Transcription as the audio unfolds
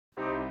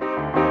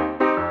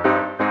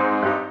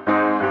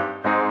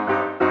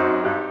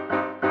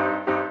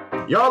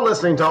You're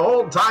listening to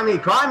Old Timey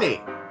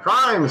Crimey,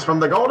 crimes from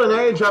the golden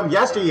age of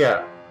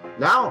yesteryear.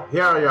 Now,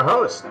 here are your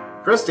hosts,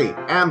 Christy,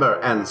 Amber,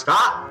 and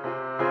Scott.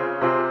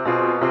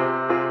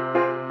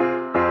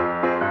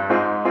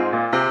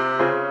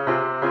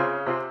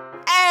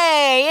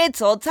 Hey, it's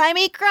Old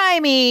Timey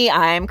Crimey.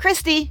 I'm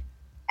Christy.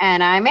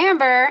 And I'm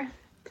Amber.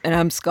 And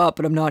I'm Scott,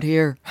 but I'm not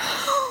here.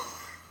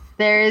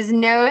 There is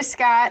no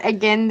Scott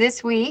again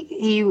this week.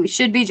 He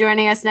should be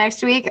joining us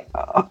next week,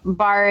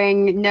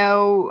 barring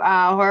no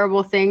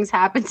horrible things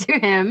happen to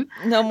him.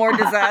 No more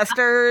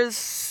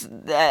disasters.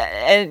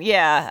 And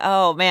yeah,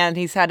 oh man,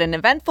 he's had an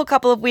eventful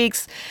couple of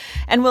weeks,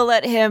 and we'll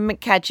let him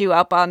catch you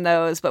up on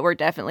those. But we're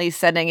definitely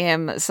sending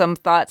him some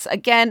thoughts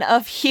again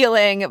of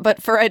healing,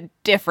 but for a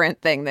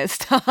different thing this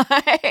time.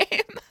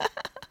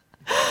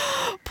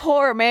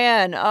 Poor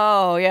man.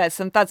 Oh, yeah.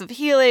 Some thoughts of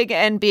healing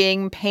and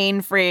being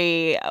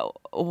pain-free,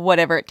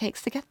 whatever it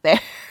takes to get there.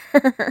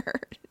 I'm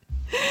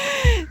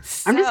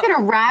just going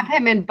to wrap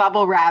him in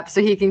bubble wrap so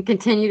he can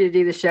continue to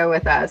do the show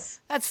with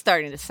us. That's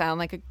starting to sound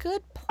like a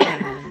good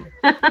plan.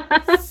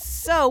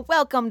 So,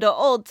 welcome to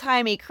Old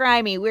Timey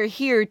Crimey. We're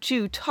here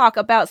to talk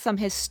about some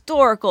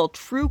historical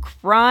true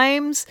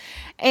crimes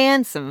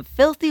and some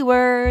filthy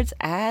words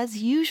as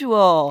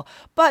usual.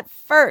 But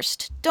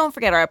first, don't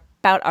forget about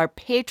our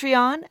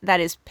Patreon.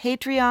 That is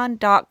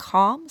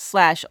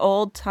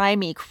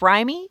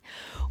patreon.com/oldtimeycrimey,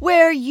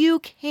 where you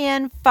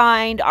can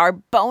find our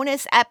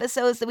bonus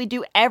episodes that we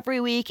do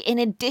every week, in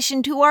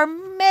addition to our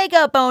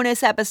mega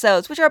bonus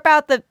episodes, which are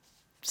about the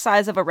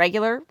size of a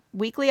regular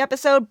weekly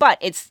episode, but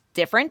it's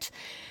different.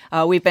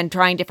 We've been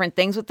trying different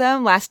things with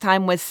them. Last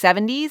time was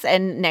 70s,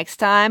 and next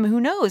time,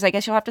 who knows? I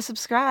guess you'll have to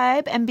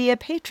subscribe and be a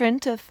patron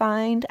to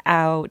find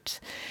out.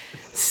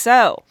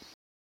 So,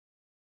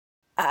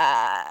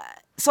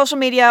 social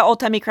media, Old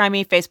Timey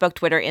Crimey, Facebook,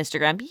 Twitter,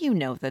 Instagram. You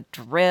know the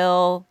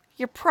drill.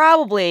 You're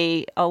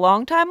probably a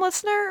long-time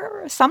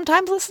listener,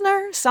 sometimes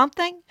listener,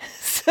 something.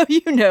 So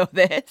you know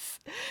this.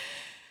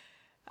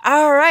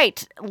 All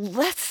right,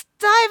 let's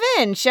dive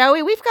in, shall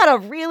we? We've got a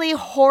really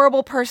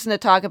horrible person to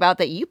talk about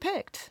that you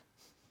picked.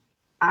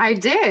 I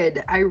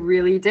did. I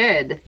really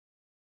did.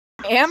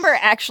 Amber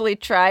actually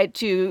tried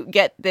to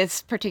get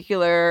this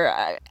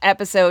particular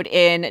episode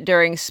in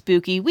during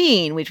Spooky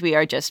Ween, which we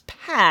are just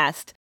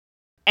past.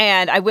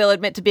 And I will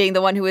admit to being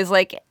the one who is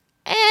like,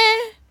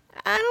 I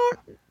don't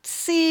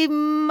see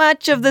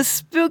much of the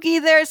spooky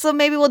there, so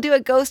maybe we'll do a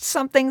ghost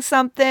something.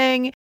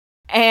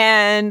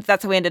 And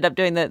that's how we ended up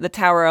doing the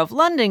Tower of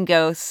London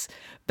ghosts.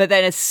 But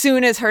then as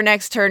soon as her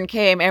next turn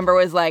came, Amber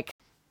was like,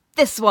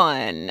 this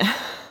one.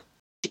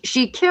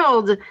 She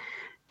killed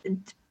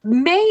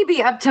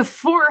maybe up to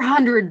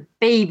 400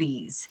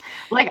 babies.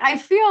 Like, I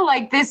feel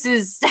like this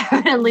is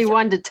definitely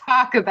one to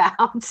talk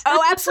about.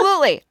 Oh,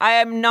 absolutely. I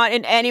am not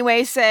in any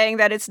way saying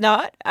that it's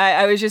not.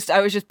 I was just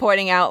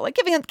pointing out, like,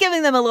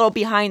 giving them a little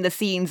behind the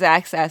scenes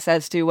access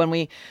as to when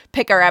we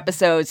pick our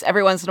episodes.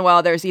 Every once in a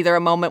while, there's either a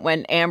moment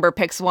when Amber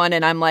picks one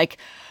and I'm like,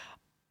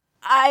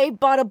 I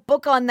bought a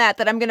book on that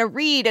I'm going to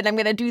read, and I'm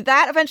going to do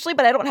that eventually,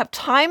 but I don't have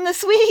time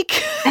this week.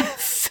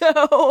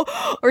 So,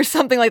 or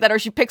something like that. Or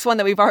she picks one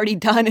that we've already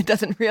done and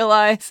doesn't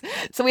realize.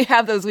 So we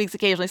have those weeks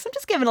occasionally. So I'm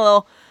just giving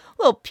a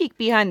little peek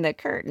behind the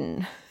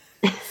curtain.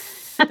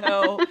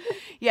 So,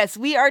 yes,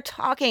 we are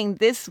talking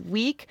this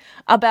week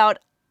about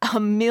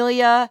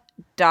Amelia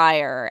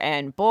Dyer.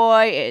 And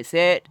boy, is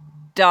it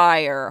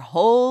Dyer.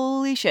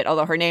 Holy shit.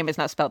 Although her name is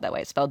not spelled that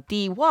way. It's spelled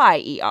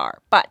D-Y-E-R.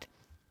 But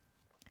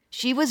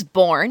she was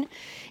born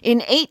in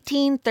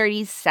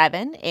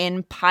 1837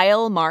 in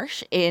Pyle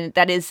Marsh, in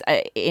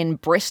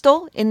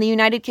Bristol, in the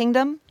United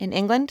Kingdom, in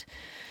England.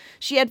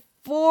 She had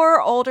 4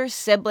 older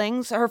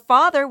siblings. Her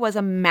father was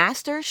a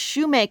master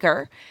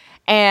shoemaker,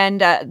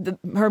 and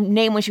her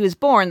name when she was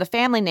born, the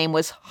family name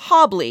was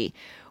Hobley,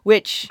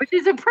 which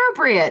is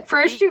appropriate for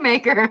a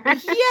shoemaker.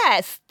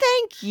 Yes,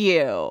 thank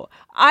you.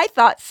 I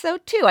thought so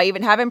too. I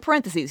even have in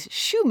parentheses,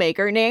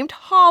 shoemaker named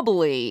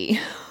Hobley.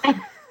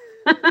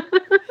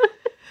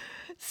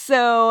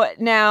 So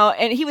now,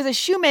 and he was a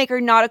shoemaker,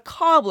 not a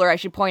cobbler, I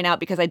should point out,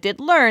 because I did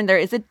learn there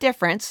is a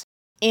difference.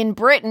 In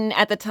Britain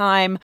at the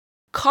time,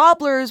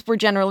 cobblers were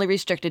generally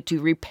restricted to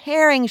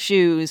repairing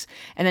shoes,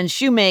 and then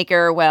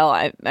shoemaker, well,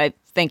 I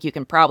think you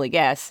can probably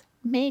guess,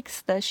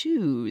 makes the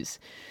shoes.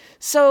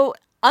 So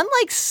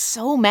unlike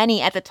so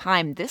many at the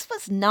time, this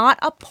was not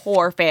a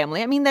poor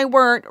family. I mean, they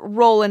weren't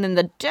rolling in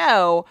the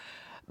dough,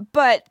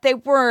 but they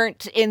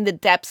weren't in the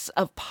depths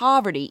of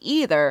poverty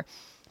either.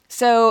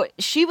 So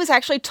she was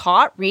actually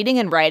taught reading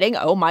and writing.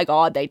 Oh my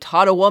God, they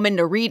taught a woman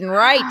to read and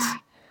write.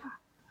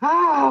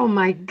 Oh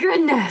my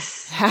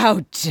goodness. How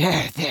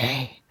dare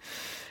they?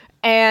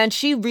 And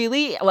she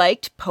really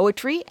liked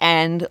poetry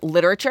and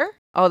literature.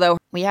 Although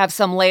we have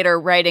some later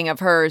writing of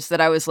hers that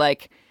I was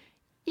like,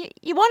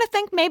 you want to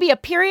think maybe a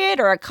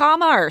period or a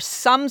comma or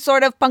some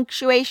sort of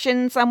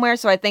punctuation somewhere.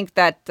 So I think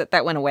that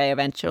went away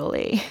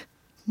eventually.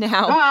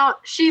 Now, well,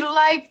 she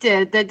liked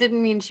it. That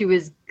didn't mean she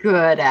was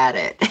good at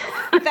it.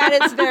 That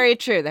is very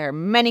true. There are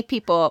many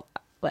people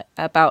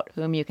about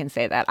whom you can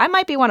say that. I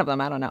might be one of them.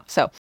 I don't know.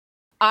 So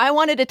I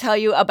wanted to tell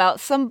you about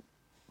some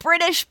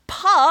British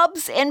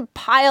pubs in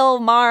Pile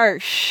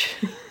Marsh.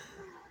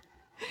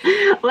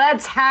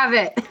 Let's have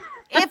it.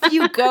 If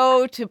you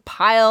go to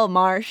Pile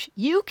Marsh,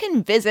 you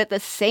can visit the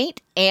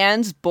St.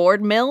 Anne's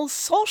Board Mill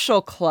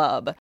Social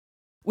Club,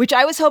 which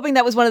I was hoping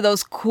that was one of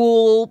those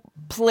cool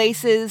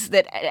places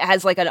that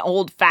has like an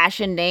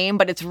old-fashioned name,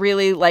 but it's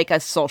really like a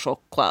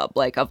social club,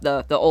 like of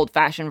the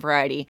old-fashioned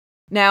variety.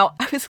 Now,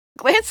 I was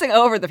glancing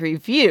over the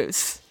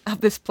reviews of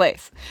this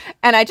place,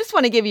 and I just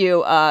want to give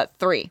you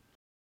 3.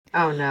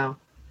 Oh, no.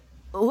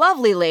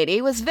 Lovely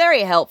lady was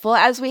very helpful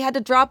as we had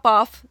to drop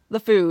off the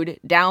food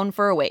down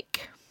for a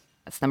wake.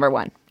 That's number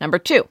 1. Number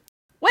 2,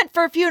 went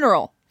for a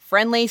funeral.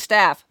 Friendly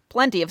staff.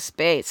 Plenty of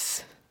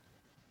space.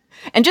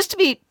 And just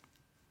to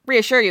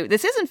reassure you,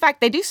 this is, in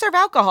fact, they do serve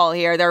alcohol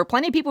here. There are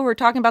plenty of people who are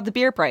talking about the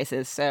beer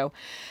prices, so.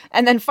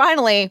 And then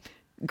finally,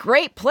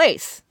 great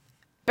place.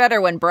 Better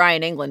when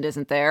Brian England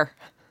isn't there.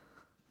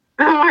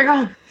 Oh, my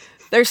God.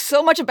 There's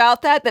so much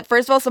about that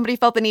first of all, somebody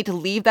felt the need to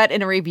leave that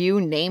in a review,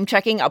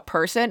 name-checking a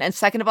person. And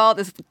second of all,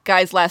 this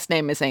guy's last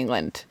name is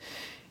England.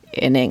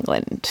 In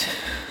England.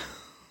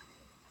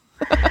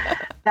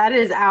 That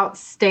is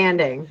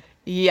outstanding.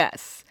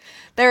 Yes.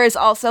 There is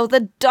also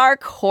the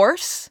Dark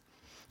Horse,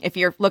 if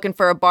you're looking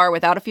for a bar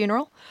without a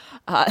funeral.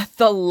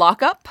 The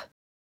Lockup,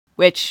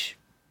 which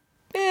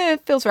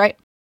feels right.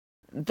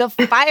 The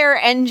Fire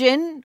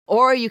Engine,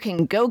 or you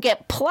can go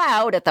get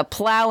plowed at the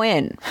Plow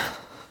Inn.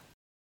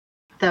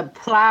 The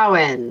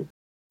Plow-In.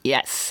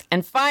 Yes.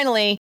 And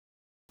finally,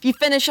 if you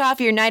finish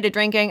off your night of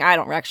drinking, I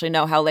don't actually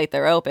know how late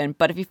they're open,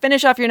 but if you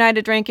finish off your night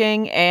of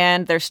drinking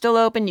and they're still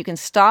open, you can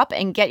stop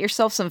and get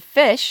yourself some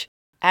fish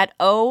at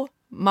Oh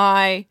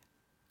My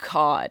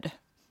Cod.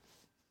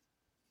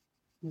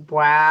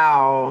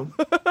 Wow.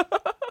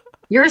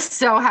 You're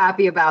so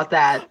happy about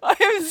that. I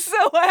am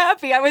so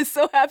happy. I was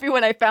so happy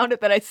when I found it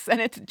that I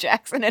sent it to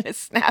Jackson in a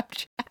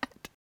Snapchat.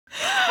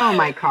 Oh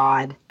my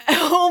God.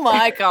 Oh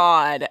my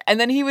God. And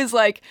then he was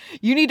like,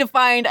 you need to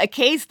find a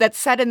case that's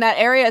set in that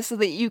area so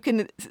that you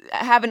can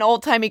have an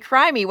old-timey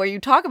crimey where you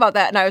talk about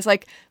that. And I was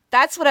like,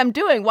 that's what I'm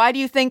doing. Why do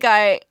you think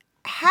I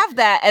have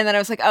that? And then I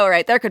was like, oh,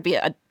 right, there could be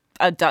a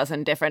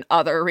dozen different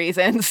other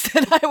reasons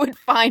that I would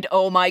find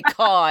Oh My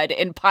God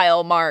in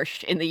Pile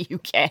Marsh in the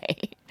UK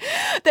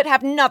that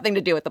have nothing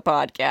to do with the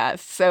podcast.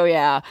 So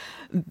yeah,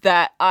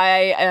 that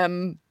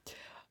I'm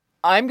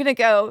going to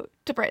go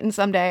to Britain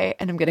someday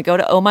and I'm going to go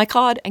to Oh My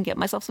God and get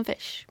myself some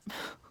fish.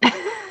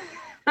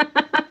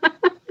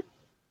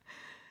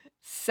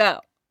 So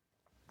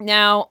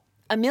now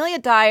Amelia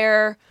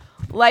Dyer,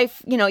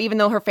 life, even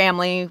though her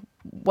family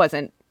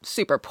wasn't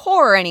super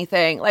poor or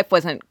anything, life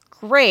wasn't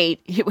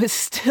great. It was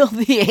still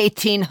the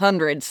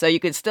 1800s. So you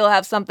could still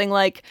have something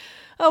like,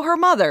 her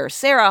mother,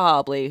 Sarah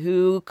Hobley,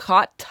 who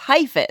caught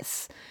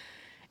typhus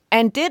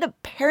and did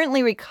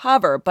apparently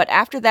recover. But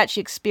after that,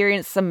 she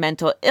experienced some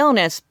mental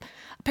illness.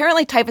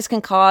 Apparently, typhus can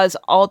cause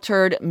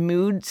altered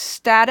mood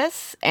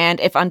status.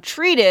 And if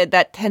untreated,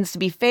 that tends to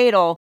be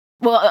fatal.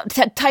 Well,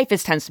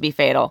 typhus tends to be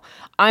fatal.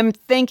 I'm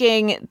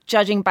thinking,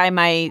 judging by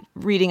my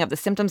reading of the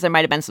symptoms, there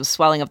might have been some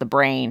swelling of the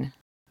brain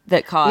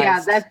that caused.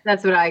 Yeah,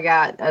 that's what I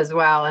got as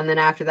well. And then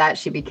after that,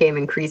 she became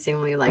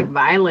increasingly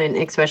violent,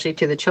 especially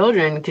to the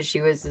children, because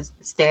she was a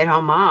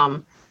stay-at-home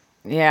mom.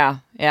 Yeah.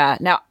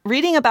 Now,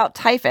 reading about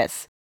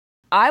typhus,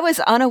 I was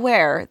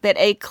unaware that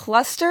a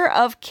cluster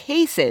of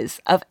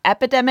cases of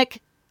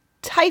epidemic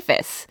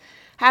typhus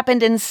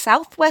happened in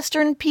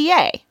southwestern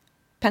PA,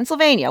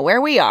 Pennsylvania,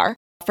 where we are,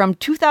 from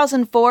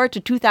 2004 to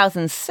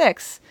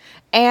 2006,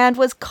 and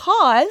was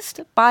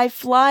caused by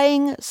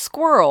flying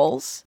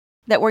squirrels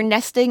that were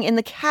nesting in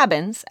the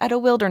cabins at a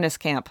wilderness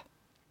camp.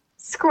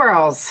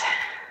 Squirrels.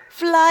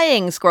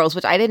 Flying squirrels,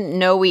 which I didn't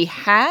know we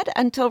had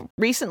until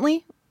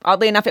recently.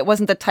 Oddly enough, it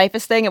wasn't the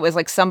typhus thing. It was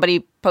like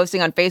somebody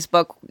posting on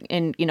Facebook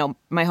in,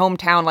 my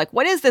hometown, like,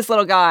 what is this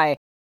little guy?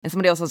 And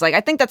somebody else was like,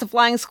 I think that's a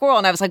flying squirrel.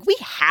 And I was like, we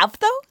have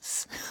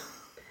those?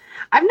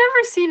 I've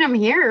never seen them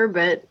here,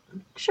 but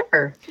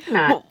sure. Why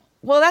not?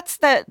 Well, that's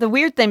the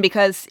weird thing,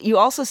 because you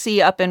also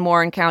see up in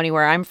Warren County,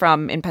 where I'm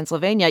from in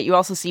Pennsylvania, you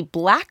also see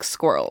black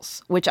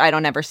squirrels, which I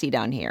don't ever see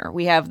down here.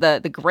 We have the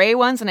gray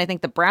ones and I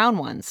think the brown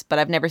ones, but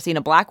I've never seen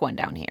a black one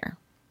down here.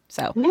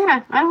 So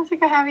yeah, I don't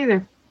think I have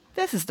either.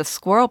 This is the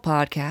Squirrel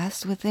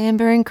Podcast with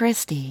Amber and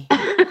Christy.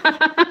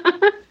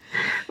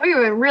 We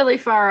went really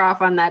far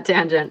off on that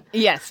tangent.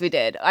 Yes, we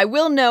did. I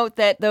will note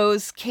that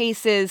those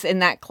cases in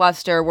that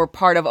cluster were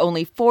part of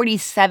only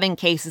 47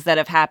 cases that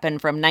have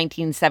happened from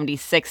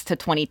 1976 to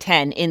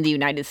 2010 in the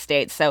United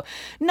States. So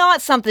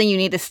not something you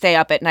need to stay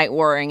up at night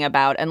worrying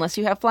about unless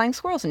you have flying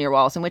squirrels in your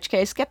walls, in which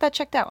case, get that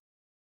checked out.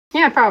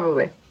 Yeah,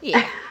 probably.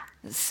 Yeah.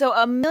 So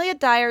Amelia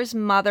Dyer's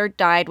mother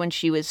died when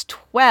she was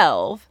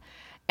 12.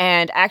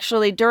 And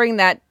actually, during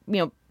that,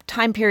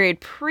 time period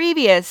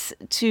previous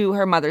to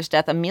her mother's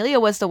death, Amelia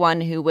was the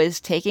one who was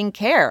taking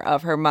care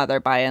of her mother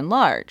by and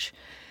large.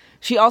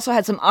 She also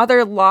had some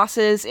other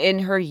losses in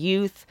her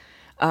youth.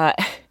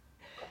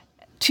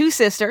 2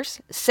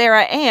 sisters,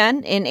 Sarah Ann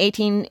in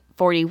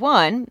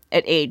 1841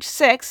 at age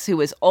 6, who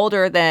was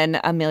older than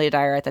Amelia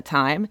Dyer at the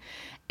time.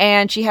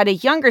 And she had a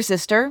younger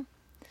sister,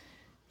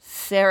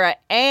 Sarah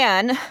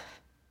Ann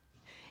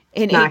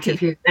in Not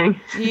confusing.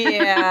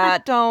 Yeah,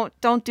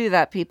 don't do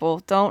that,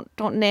 people.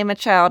 Don't name a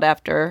child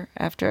after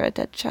a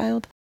dead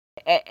child.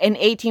 In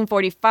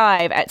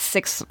 1845, at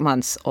 6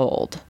 months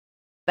old.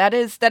 That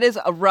is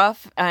a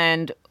rough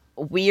and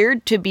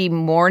weird to be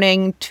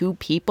mourning two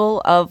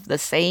people of the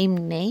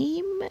same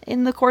name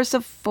in the course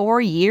of 4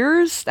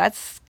 years.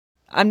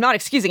 I'm not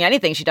excusing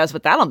anything she does,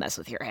 but that'll mess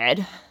with your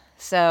head.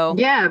 So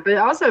yeah, but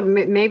also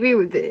maybe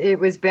it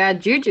was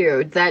bad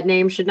juju. That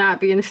name should not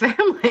be in the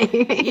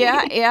family.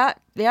 yeah.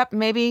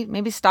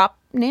 Maybe stop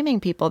naming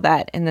people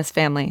that in this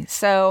family.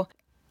 So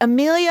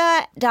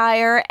Amelia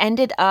Dyer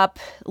ended up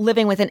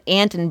living with an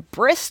aunt in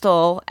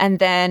Bristol and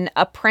then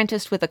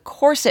apprenticed with a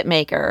corset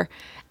maker.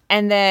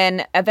 And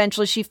then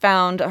eventually she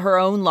found her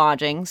own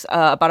lodgings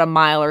about a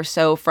mile or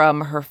so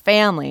from her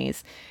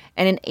family's.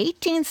 And in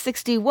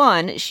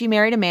 1861, she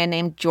married a man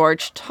named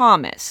George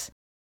Thomas.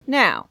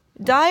 Now,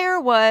 Dyer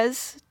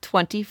was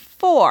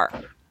 24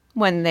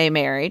 when they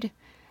married.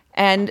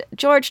 And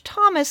George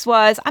Thomas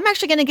was, I'm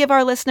actually going to give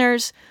our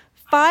listeners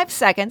 5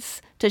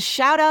 seconds to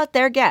shout out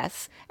their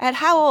guess at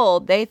how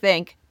old they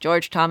think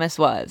George Thomas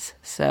was.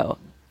 So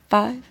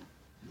 5,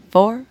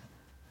 4,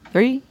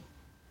 3,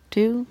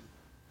 2,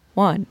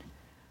 1.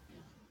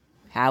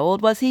 How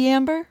old was he,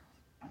 Amber?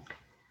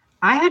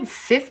 I had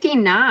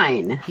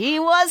 59. He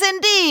was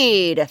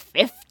indeed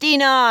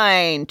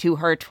 59 to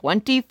her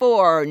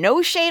 24.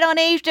 No shade on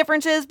age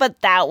differences,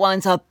 but that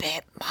one's a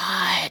bit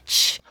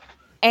much.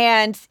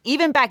 And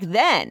even back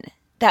then,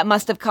 that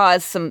must have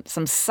caused some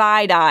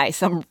side-eye,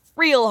 some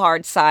real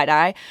hard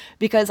side-eye,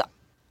 because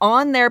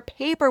on their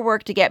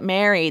paperwork to get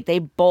married, they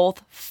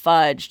both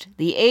fudged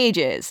the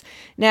ages.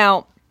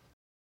 Now,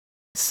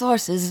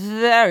 sources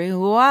vary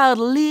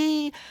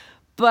wildly,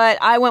 but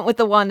I went with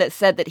the one that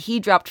said that he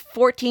dropped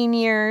 14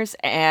 years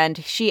and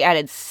she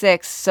added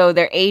 6, so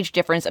their age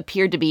difference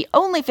appeared to be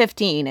only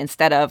 15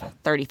 instead of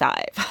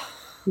 35.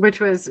 Which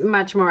was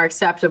much more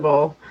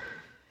acceptable.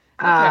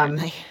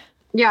 Apparently.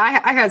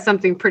 Yeah, I had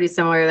something pretty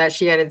similar that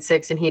she added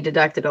 6 and he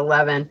deducted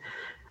 11.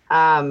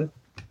 So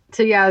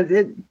yeah,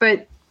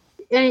 but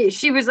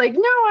she was like,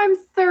 no, I'm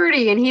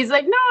 30. And he's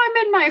like, no,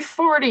 I'm in my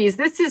 40s.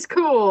 This is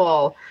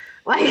cool.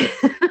 Like,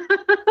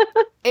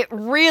 it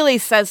really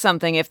says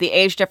something if the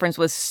age difference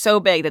was so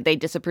big that they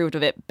disapproved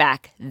of it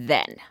back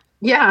then.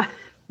 Yeah,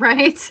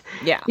 right?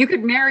 Yeah. You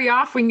could marry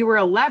off when you were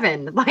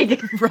 11.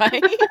 Like,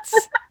 right?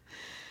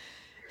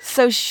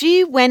 So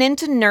she went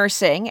into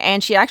nursing,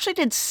 and she actually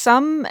did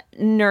some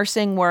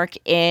nursing work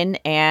in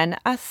an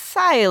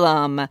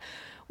asylum,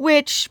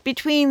 which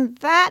between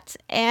that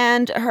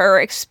and her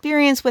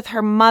experience with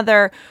her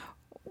mother,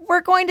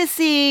 we're going to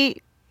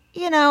see,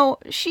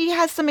 she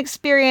has some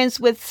experience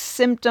with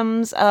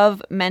symptoms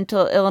of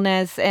mental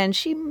illness, and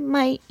she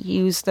might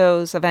use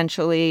those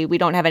eventually. We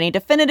don't have any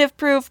definitive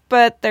proof,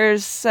 but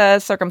there's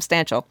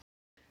circumstantial.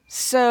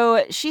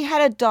 So she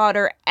had a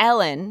daughter,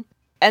 Ellen,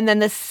 and then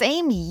the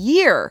same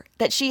year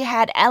that she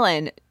had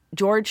Ellen,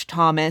 George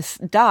Thomas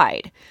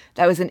died.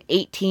 That was in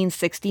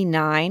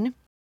 1869,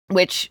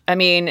 which,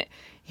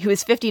 he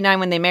was 59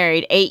 when they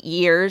married, 8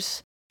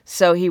 years.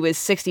 So he was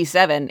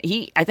 67.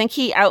 I think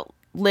he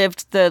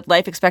outlived the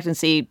life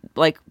expectancy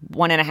like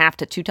 1.5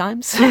 to 2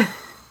 times.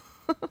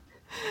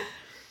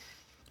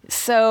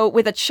 So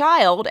with a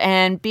child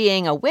and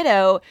being a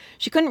widow,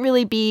 she couldn't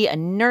really be a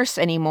nurse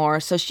anymore.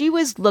 So she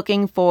was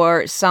looking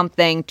for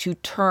something to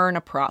turn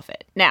a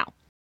profit. Now,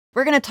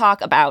 we're going to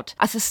talk about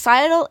a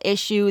societal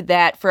issue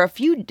that for a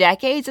few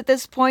decades at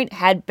this point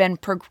had been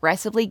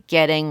progressively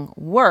getting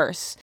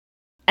worse.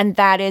 And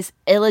that is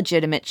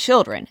illegitimate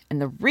children.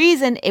 And the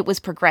reason it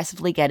was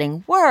progressively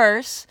getting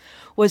worse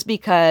was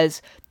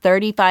because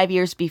 35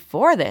 years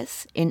before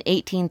this, in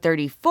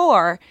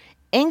 1834,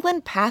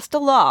 England passed a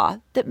law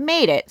that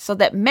made it so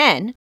that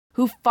men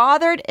who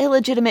fathered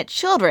illegitimate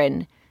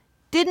children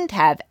didn't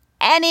have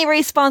any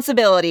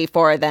responsibility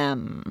for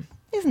them.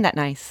 Isn't that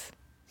nice?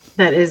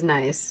 That is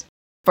nice.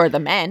 For the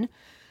men.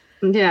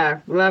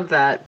 Yeah, love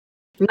that.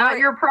 Not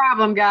your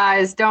problem,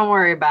 guys. Don't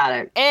worry about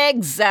it.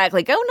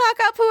 Exactly. Go knock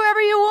up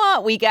whoever you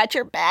want. We got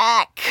your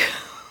back.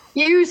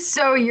 You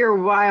sow your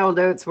wild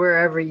oats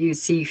wherever you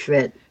see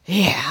fit.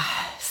 Yeah.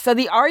 So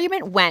the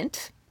argument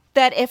went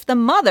that if the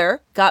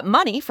mother got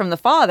money from the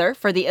father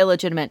for the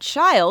illegitimate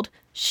child,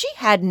 she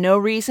had no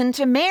reason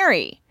to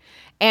marry.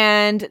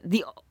 And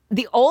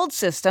the old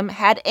system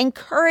had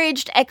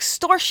encouraged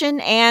extortion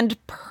and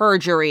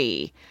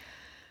perjury.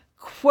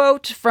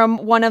 Quote from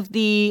one of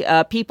the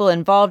people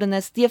involved in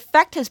this: the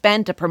effect has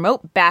been to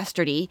promote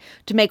bastardy,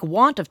 to make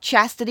want of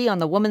chastity on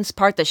the woman's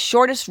part the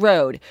shortest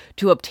road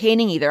to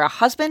obtaining either a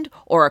husband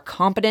or a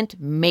competent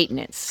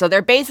maintenance. So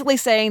they're basically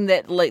saying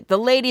that the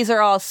ladies are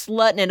all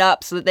slutting it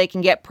up so that they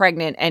can get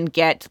pregnant and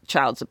get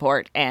child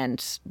support,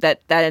 and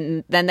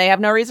then they have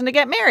no reason to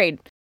get married.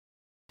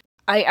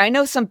 I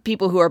know some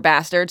people who are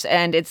bastards,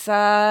 and it's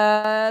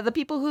the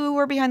people who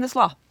were behind this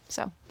law.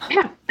 So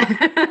yeah.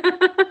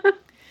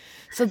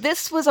 So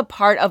this was a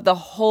part of the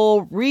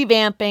whole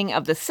revamping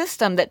of the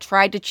system that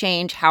tried to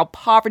change how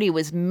poverty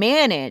was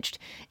managed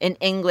in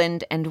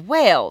England and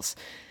Wales.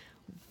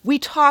 We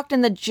talked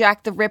in the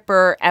Jack the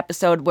Ripper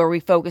episode where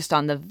we focused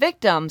on the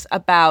victims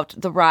about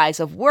the rise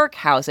of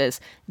workhouses.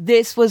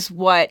 This was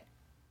what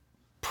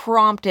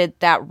prompted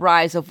that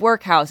rise of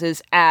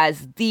workhouses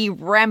as the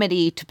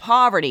remedy to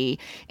poverty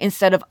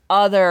instead of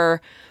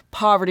other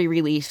poverty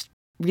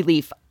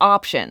relief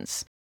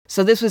options.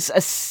 So this was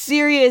a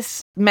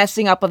serious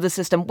messing up of the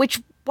system,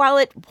 which, while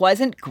it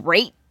wasn't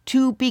great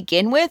to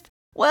begin with,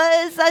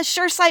 was a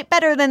sure sight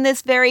better than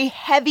this very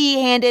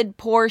heavy-handed,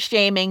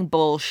 poor-shaming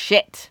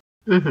bullshit.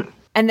 Mm-hmm.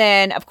 And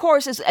then, of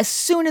course, as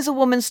soon as a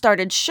woman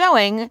started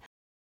showing,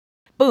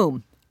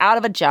 boom, out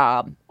of a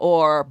job,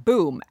 or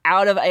boom,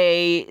 out of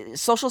a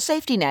social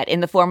safety net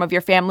in the form of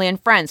your family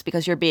and friends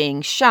because you're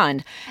being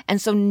shunned. And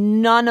so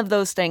none of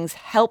those things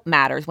help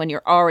matters when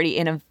you're already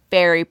in a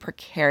very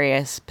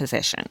precarious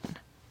position.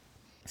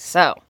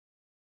 So,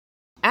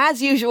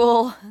 as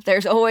usual,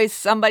 there's always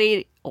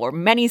somebody or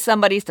many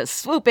somebodies to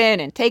swoop in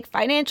and take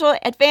financial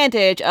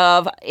advantage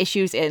of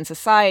issues in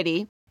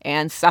society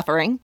and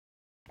suffering,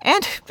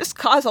 and just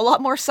cause a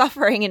lot more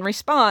suffering in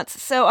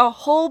response. So a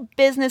whole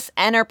business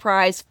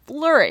enterprise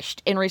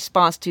flourished in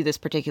response to this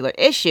particular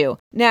issue.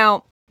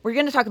 Now, we're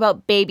going to talk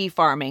about baby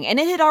farming, and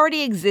it had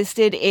already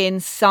existed in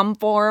some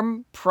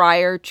form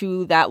prior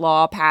to that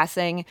law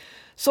passing,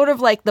 sort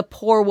of like the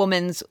poor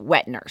woman's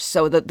wet nurse.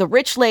 So the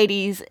rich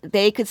ladies,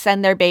 they could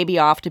send their baby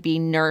off to be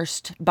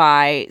nursed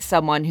by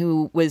someone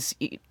who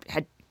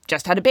had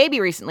just had a baby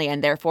recently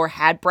and therefore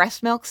had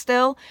breast milk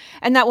still.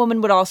 And that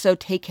woman would also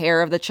take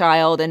care of the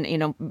child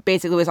and,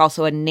 basically was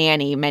also a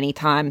nanny many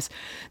times.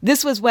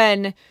 This was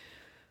when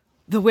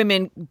the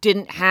women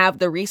didn't have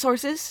the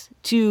resources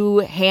to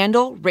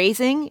handle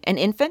raising an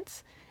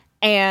infant.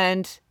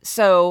 And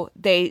so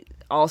they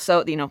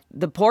also,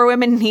 the poor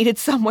women needed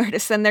somewhere to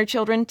send their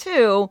children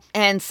to.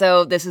 And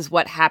so this is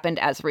what happened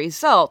as a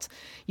result.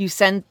 You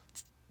send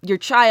your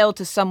child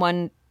to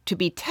someone to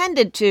be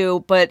tended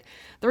to, but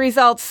the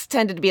results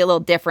tended to be a little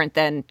different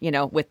than,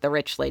 with the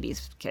rich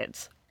ladies'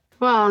 kids.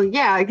 Well,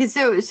 yeah, because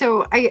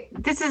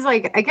this is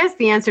like, I guess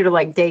the answer to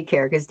like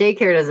daycare, because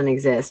daycare doesn't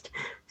exist.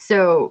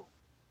 So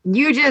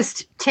you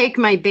just take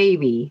my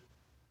baby,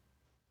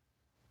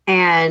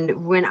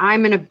 and when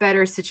I'm in a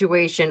better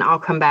situation, I'll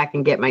come back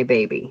and get my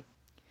baby.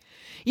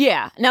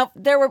 Yeah. Now,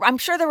 I'm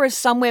sure there were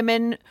some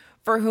women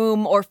for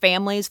whom, or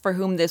families for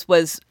whom, this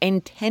was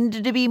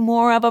intended to be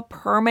more of a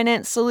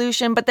permanent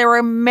solution, but there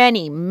were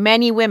many,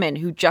 many women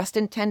who just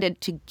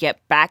intended to get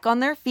back on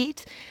their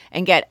feet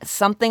and get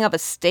something of a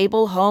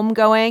stable home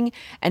going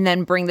and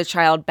then bring the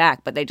child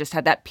back. But they just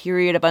had that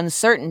period of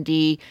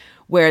uncertainty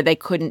where they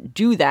couldn't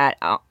do that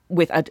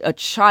with a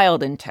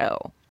child in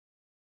tow.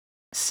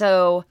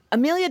 So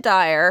Amelia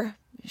Dyer,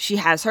 she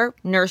has her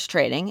nurse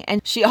training,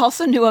 and she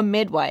also knew a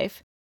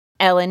midwife,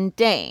 Ellen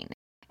Dane.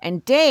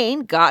 And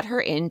Dane got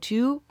her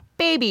into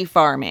baby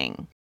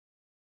farming.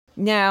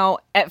 Now,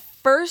 at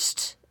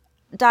first,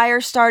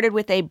 Dyer started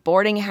with a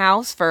boarding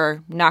house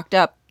for knocked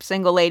up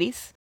single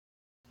ladies.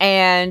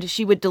 And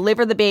she would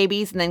deliver the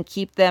babies and then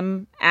keep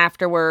them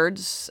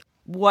afterwards.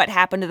 What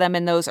happened to them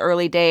in those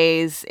early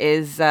days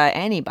is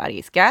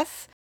anybody's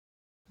guess.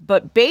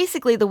 But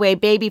basically, the way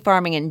baby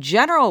farming in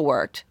general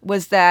worked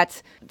was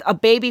that a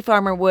baby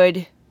farmer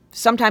would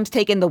sometimes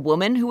take in the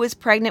woman who was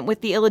pregnant with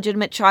the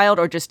illegitimate child,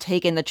 or just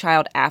take in the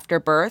child after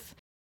birth.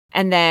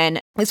 And then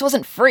this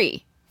wasn't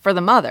free for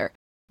the mother.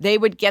 They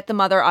would get the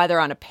mother either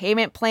on a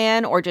payment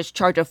plan or just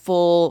charge a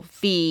full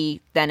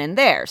fee then and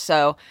there.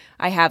 So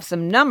I have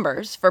some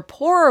numbers. For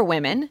poorer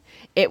women,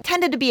 it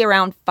tended to be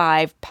around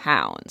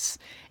 £5.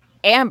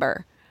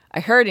 Amber,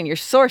 I heard in your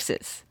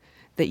sources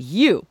that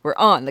you were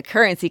on the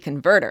currency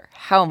converter.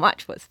 How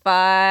much was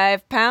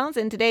 £5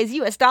 in today's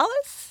US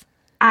dollars?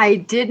 I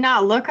did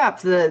not look up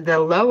the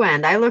low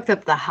end. I looked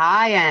up the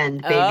high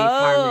end baby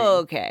farming.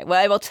 Okay.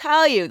 Well, I will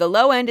tell you, the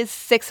low end is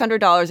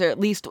 $600, or at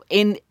least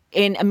in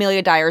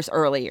Amelia Dyer's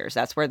early years.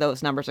 That's where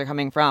those numbers are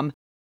coming from.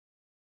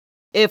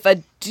 If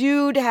a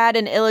dude had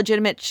an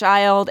illegitimate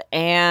child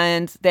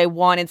and they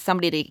wanted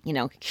somebody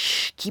to,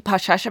 keep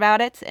hush-hush about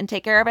it and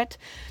take care of it,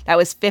 that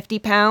was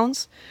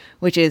 £50,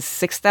 which is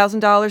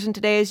 $6,000 in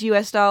today's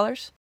US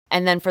dollars.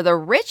 And then for the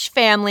rich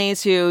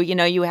families who,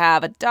 you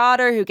have a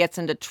daughter who gets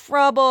into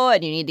trouble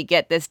and you need to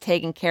get this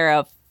taken care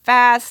of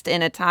fast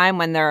in a time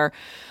when their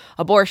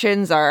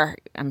abortions are,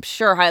 I'm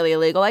sure, highly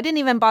illegal. I didn't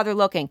even bother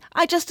looking.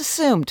 I just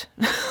assumed.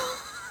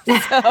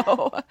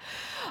 So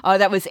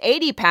that was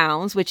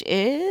 £80, which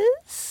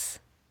is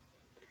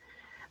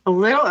a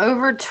little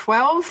over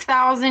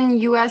 12,000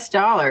 US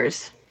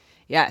dollars.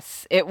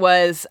 Yes, it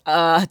was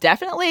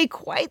definitely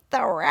quite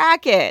the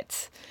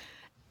racket.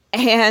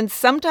 And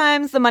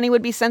sometimes the money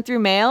would be sent through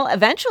mail.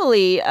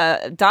 Eventually,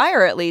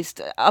 Dyer at least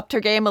upped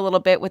her game a little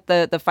bit with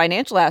the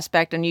financial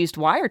aspect and used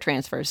wire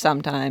transfers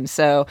sometimes.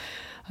 So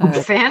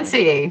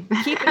fancy.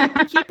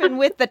 keeping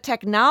with the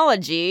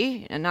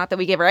technology, and not that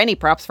we give her any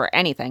props for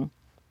anything.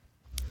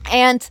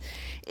 And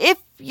if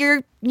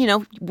you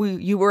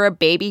were a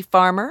baby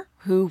farmer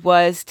who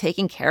was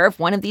taking care of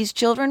one of these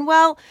children,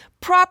 well,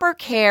 proper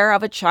care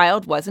of a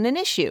child wasn't an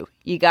issue.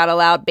 You got a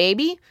loud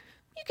baby,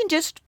 you can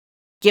just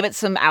give it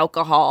some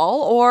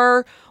alcohol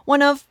or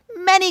one of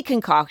many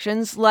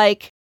concoctions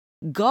like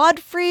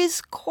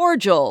Godfrey's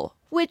Cordial,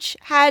 which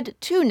had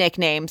 2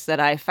 nicknames that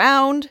I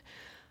found: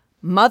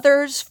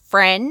 Mother's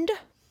Friend,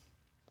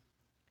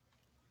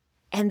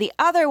 and the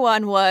other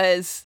one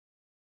was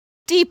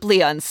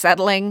deeply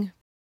unsettling,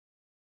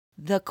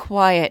 The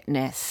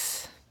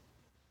Quietness.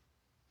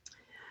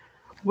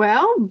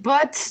 Well,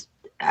 but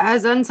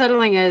as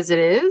unsettling as it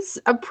is,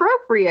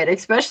 appropriate,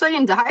 especially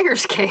in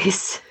Dyer's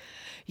case.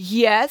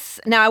 Yes.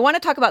 Now, I want to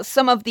talk about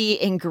some of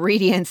the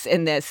ingredients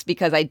in this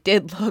because I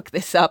did look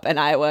this up and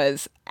I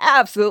was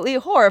absolutely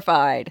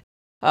horrified.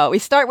 We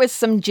start with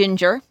some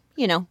ginger,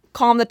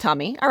 calm the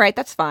tummy. All right,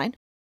 that's fine.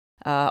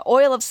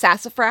 Oil of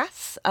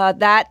sassafras,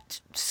 that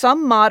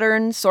some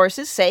modern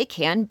sources say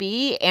can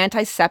be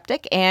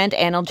antiseptic and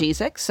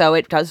analgesic, so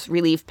it does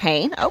relieve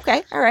pain.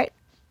 Okay, all right.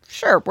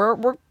 Sure,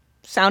 we're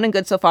sounding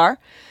good so far.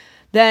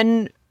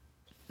 Then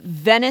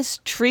Venice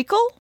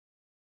treacle,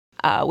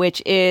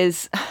 which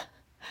is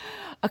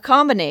a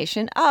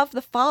combination of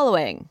the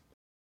following: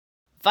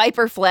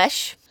 viper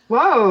flesh.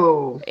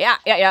 Whoa.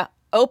 Yeah.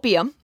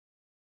 Opium.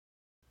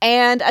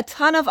 And a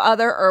ton of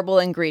other herbal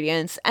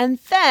ingredients. And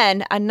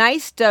then a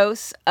nice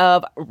dose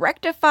of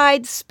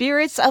rectified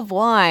spirits of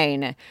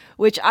wine,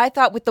 which I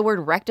thought with the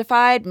word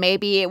rectified,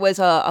 maybe it was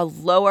a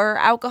lower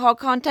alcohol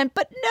content.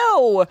 But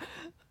no!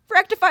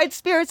 Rectified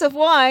spirits of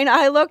wine,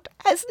 I looked,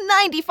 as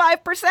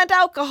 95%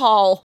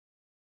 alcohol.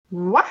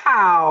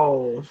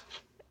 Wow.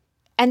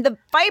 And the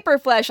viper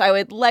flesh, I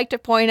would like to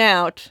point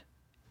out,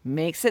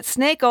 makes it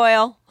snake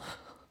oil.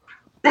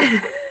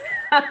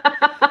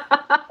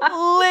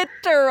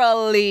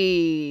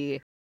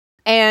 Literally.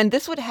 And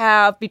this would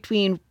have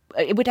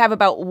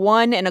about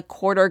 1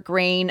 1/4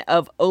 grain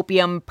of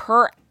opium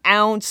per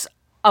ounce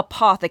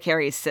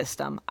apothecary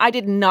system. I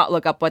did not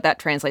look up what that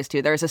translates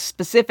to. There's a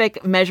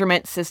specific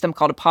measurement system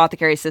called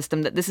apothecary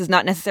system that this is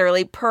not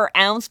necessarily per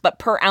ounce, but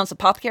per ounce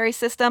apothecary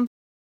system.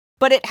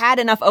 But it had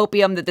enough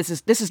opium that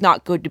this is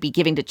not good to be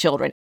giving to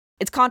children.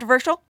 It's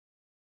controversial.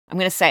 I'm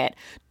going to say it.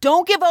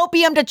 Don't give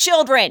opium to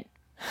children.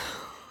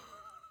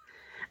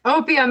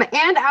 Opium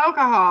and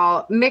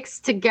alcohol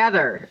mixed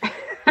together.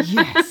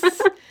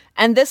 Yes.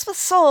 And this was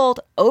sold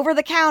over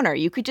the counter.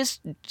 You could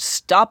just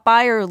stop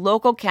by your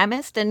local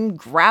chemist and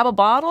grab a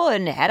bottle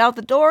and head out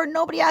the door.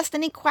 Nobody asked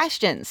any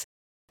questions.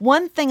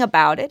 One thing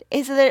about it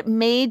is that it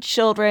made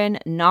children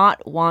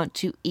not want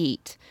to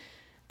eat.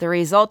 The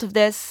result of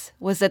this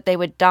was that they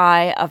would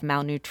die of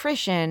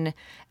malnutrition,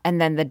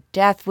 and then the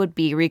death would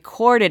be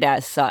recorded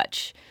as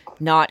such,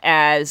 not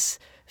as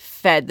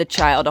fed the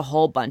child a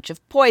whole bunch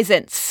of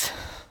poisons.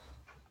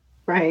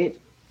 Right.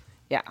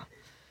 Yeah.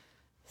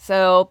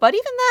 So, but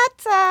even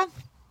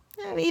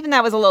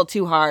that was a little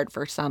too hard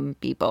for some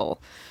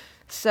people.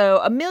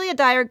 So Amelia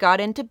Dyer got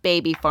into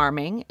baby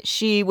farming.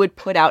 She would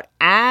put out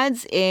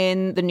ads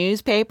in the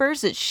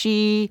newspapers that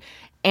she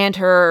and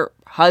her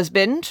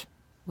husband,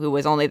 who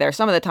was only there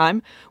some of the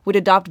time, would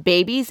adopt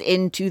babies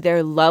into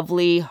their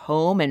lovely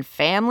home and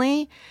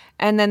family.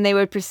 And then they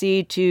would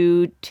proceed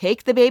to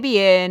take the baby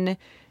in,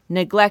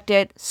 neglect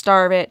it,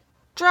 starve it,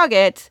 drug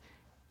it,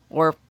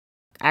 or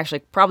actually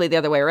probably the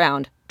other way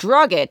around,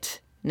 drug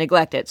it,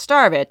 neglect it,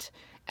 starve it,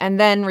 and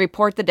then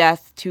report the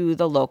death to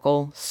the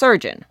local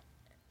surgeon.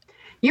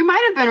 You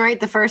might have been right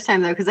the first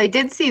time, though, because I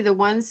did see the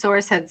one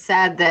source had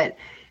said that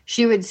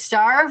she would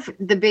starve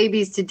the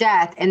babies to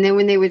death, and then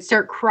when they would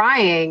start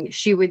crying,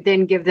 she would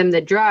then give them the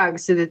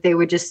drugs so that they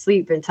would just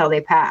sleep until they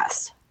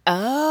passed.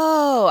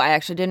 Oh, I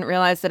actually didn't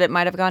realize that it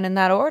might have gone in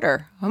that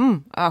order.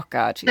 Oh,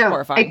 God, she's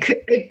horrifying.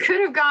 It could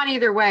have gone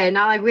either way.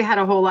 Not like we had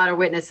a whole lot of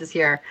witnesses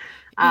here.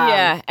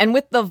 Yeah, and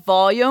with the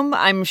volume,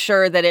 I'm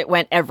sure that it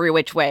went every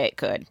which way it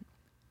could.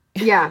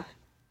 Yeah.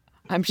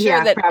 I'm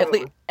sure that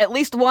at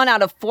least 1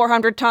 out of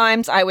 400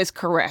 times I was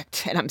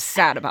correct, and I'm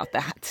sad about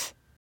that.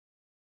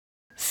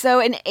 So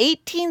in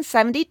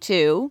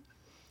 1872,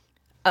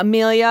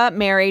 Amelia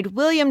married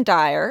William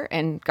Dyer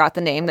and got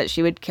the name that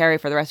she would carry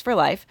for the rest of her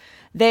life.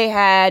 They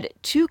had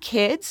 2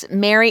 kids,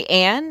 Mary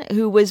Ann,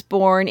 who was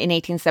born in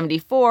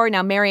 1874.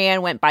 Now, Mary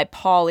Ann went by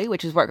Polly,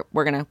 which is what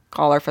we're going to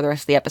call her for the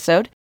rest of the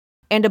episode.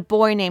 And a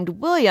boy named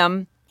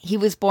William. He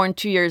was born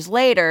 2 years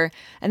later.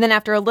 And then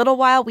after a little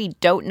while, we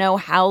don't know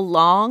how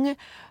long,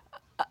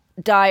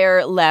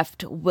 Dyer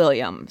left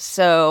William.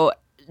 So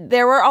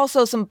there were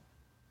also some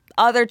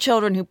other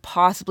children who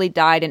possibly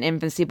died in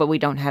infancy, but we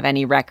don't have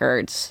any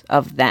records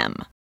of them.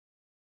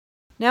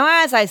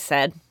 Now, as I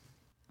said,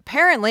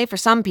 apparently for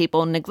some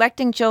people,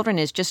 neglecting children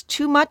is just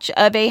too much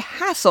of a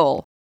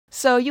hassle.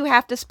 So you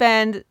have to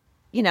spend,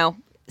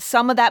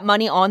 some of that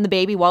money on the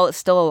baby while it's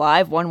still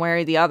alive, one way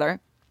or the other.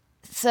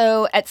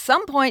 So at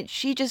some point,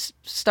 she just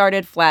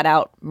started flat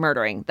out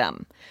murdering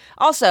them.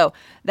 Also,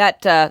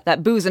 that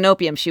booze and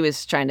opium she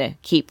was trying to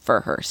keep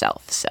for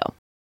herself. So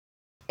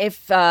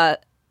if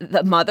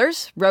The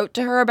mothers wrote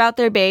to her about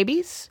their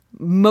babies.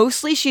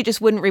 Mostly she just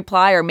wouldn't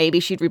reply, or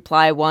maybe she'd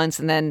reply once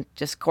and then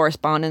just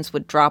correspondence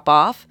would drop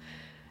off.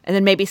 And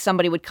then maybe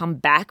somebody would come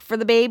back for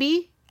the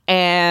baby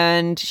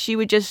and she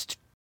would just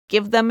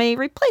give them a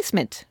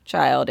replacement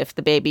child if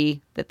the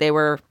baby that they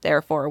were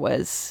there for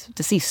was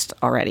deceased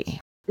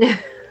already.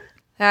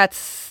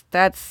 That's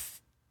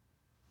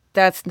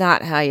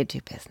not how you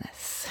do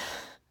business.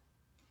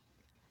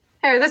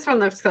 Hey, this one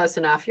looks close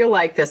enough. You'll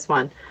like this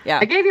one. Yeah.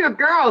 I gave you a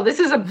girl. This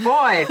is a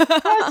boy.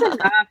 Close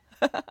enough.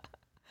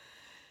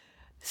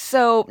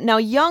 So now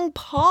young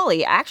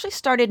Polly actually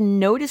started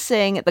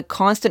noticing the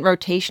constant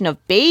rotation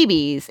of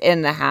babies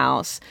in the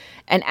house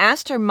and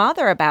asked her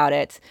mother about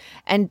it.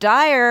 And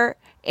Dyer,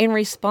 in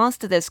response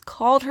to this,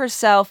 called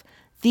herself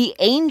the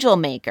Angel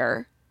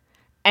Maker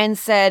and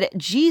said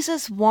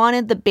Jesus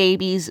wanted the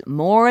babies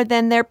more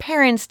than their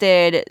parents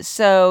did,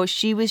 so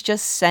she was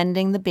just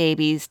sending the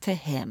babies to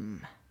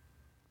him.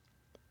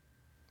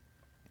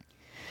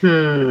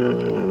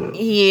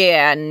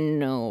 Yeah,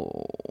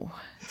 no.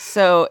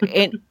 So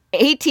in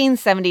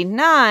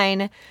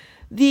 1879,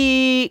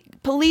 the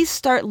police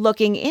start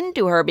looking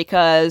into her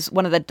because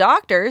one of the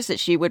doctors that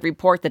she would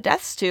report the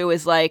deaths to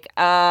is like,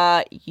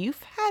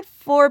 you've had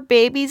 4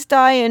 babies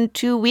die in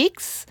 2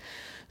 weeks.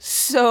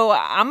 So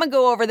I'm going to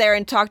go over there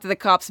and talk to the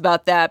cops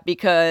about that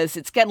because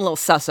it's getting a little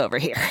sus over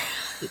here.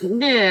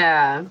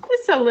 Yeah,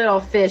 it's a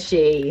little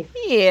fishy.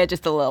 Yeah,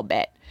 just a little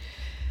bit.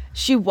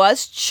 She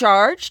was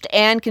charged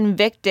and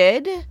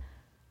convicted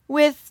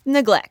with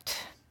neglect,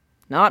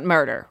 not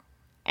murder.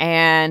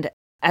 And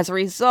as a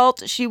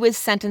result, she was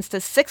sentenced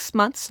to 6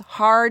 months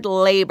hard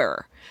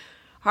labor.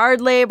 Hard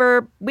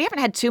labor, we haven't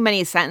had too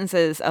many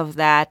sentences of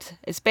that.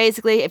 It's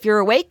basically, if you're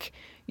awake,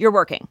 you're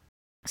working.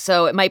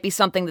 So it might be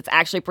something that's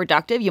actually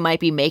productive. You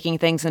might be making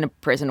things in a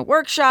prison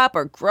workshop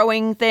or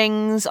growing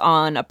things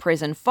on a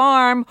prison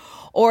farm.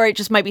 Or it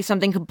just might be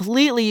something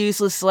completely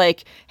useless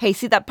like, hey,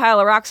 see that pile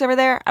of rocks over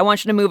there? I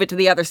want you to move it to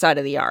the other side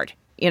of the yard.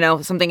 You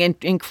know, something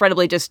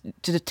incredibly just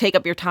to take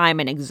up your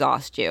time and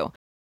exhaust you.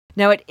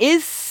 Now, it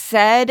is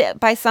said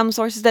by some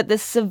sources that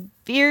this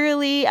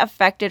severely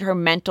affected her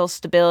mental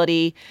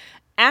stability.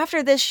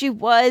 After this, she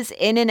was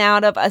in and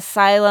out of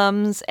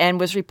asylums and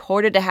was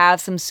reported to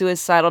have some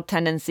suicidal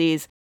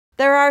tendencies.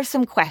 There are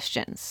some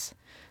questions,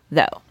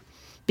 though,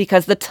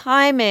 because the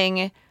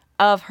timing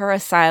of her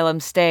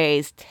asylum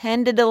stays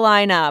tended to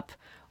line up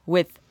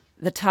with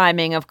the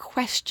timing of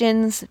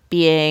questions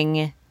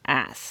being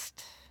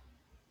asked.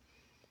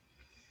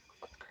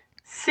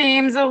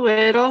 Seems a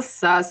little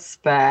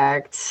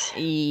suspect.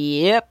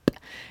 Yep.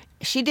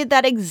 She did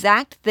that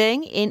exact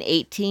thing in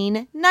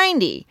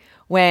 1890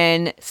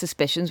 when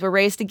suspicions were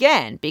raised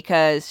again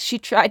because she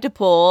tried to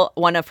pull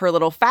one of her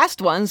little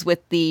fast ones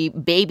with the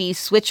baby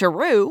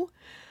switcheroo.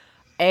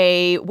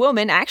 A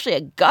woman, actually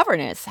a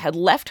governess, had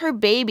left her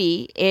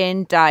baby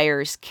in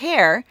Dyer's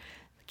care,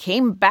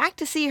 came back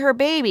to see her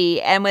baby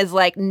and was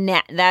like,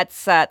 nah,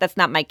 that's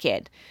not my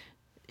kid.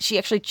 She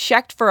actually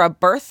checked for a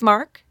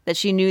birthmark that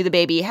she knew the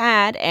baby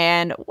had,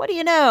 and what do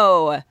you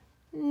know?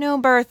 No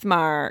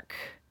birthmark.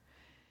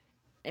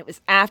 It was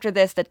after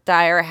this that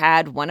Dyer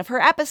had one of her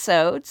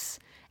episodes,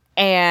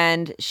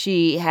 and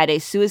she had a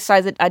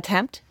suicide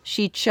attempt.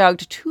 She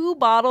chugged 2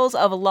 bottles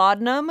of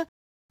laudanum,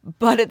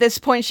 but at this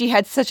point she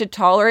had such a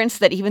tolerance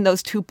that even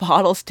those 2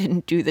 bottles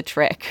didn't do the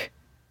trick.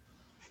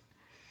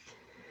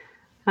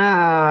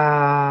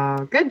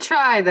 Oh, good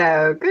try,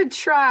 though. Good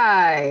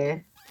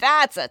try.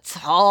 That's a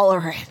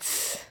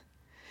tolerance.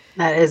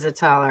 That is a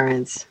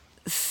tolerance.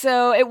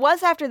 So it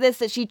was after this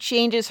that she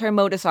changes her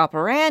modus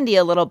operandi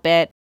a little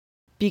bit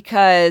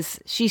because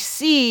she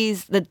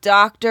sees the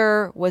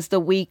doctor was the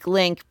weak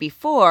link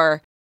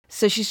before,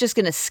 so she's just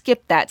going to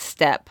skip that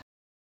step.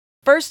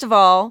 First of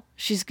all,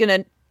 she's going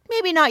to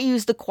maybe not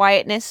use the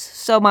quietness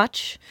so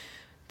much.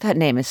 That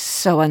name is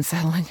so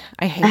unsettling.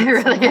 I hate it. It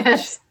really so much.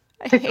 is.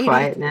 I The hate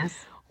quietness. it.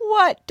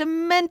 What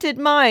demented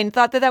mind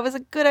thought that was a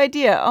good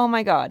idea? Oh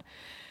my God.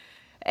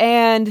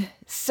 And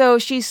so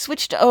she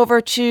switched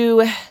over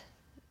to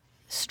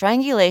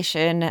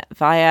strangulation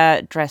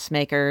via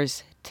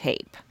dressmaker's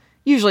tape.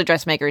 Usually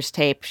dressmaker's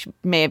tape. She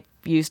may have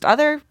used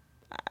other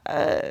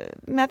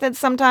methods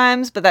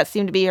sometimes, but that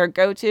seemed to be her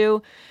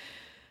go-to.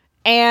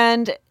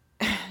 And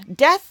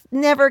death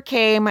never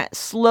came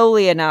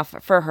slowly enough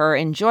for her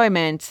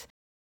enjoyment.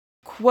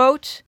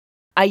 Quote,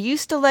 I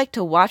used to like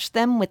to watch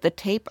them with the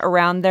tape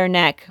around their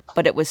neck,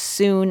 but it was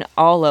soon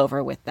all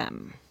over with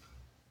them.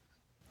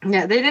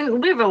 Yeah, they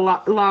didn't live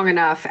long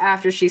enough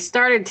after she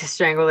started to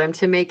strangle them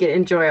to make it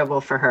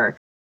enjoyable for her.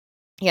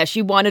 Yeah,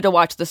 she wanted to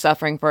watch the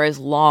suffering for as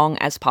long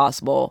as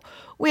possible,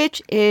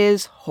 which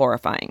is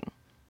horrifying.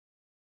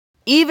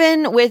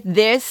 Even with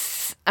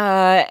this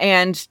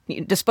and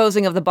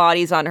disposing of the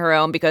bodies on her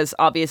own, because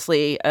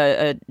obviously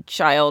a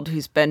child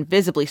who's been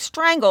visibly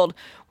strangled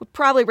would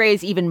probably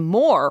raise even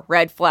more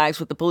red flags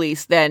with the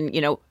police than,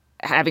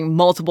 having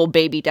multiple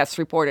baby deaths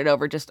reported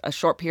over just a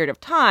short period of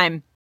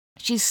time,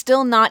 she's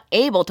still not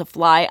able to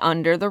fly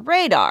under the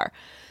radar.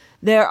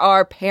 There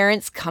are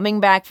parents coming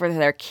back for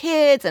their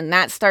kids, and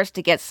that starts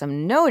to get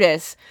some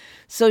notice.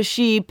 So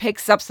she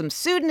picks up some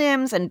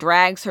pseudonyms and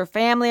drags her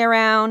family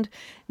around.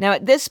 Now,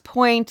 at this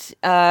point,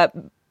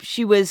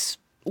 she was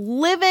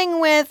living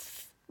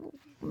with,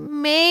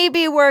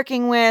 maybe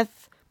working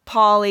with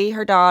Polly,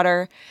 her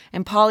daughter,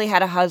 and Polly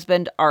had a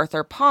husband,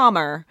 Arthur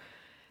Palmer.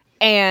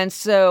 And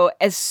so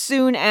as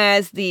soon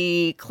as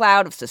the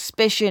cloud of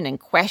suspicion and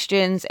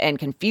questions and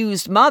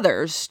confused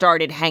mothers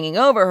started hanging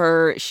over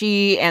her,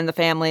 she and the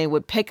family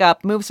would pick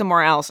up, move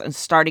somewhere else, and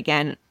start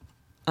again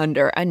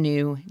under a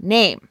new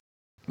name.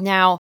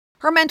 Now,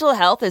 her mental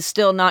health is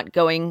still not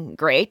going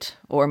great,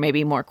 or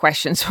maybe more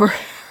questions were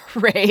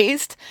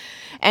raised,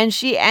 and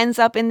she ends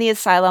up in the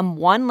asylum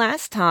one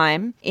last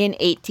time in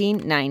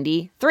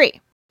 1893.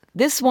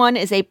 This one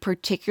is a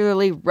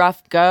particularly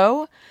rough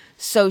go,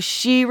 so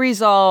she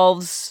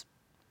resolves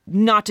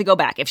not to go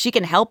back. If she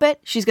can help it,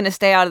 she's going to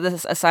stay out of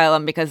this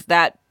asylum because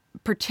that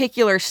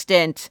particular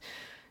stint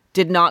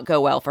did not go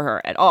well for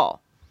her at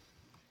all.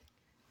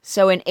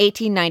 So in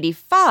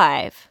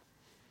 1895,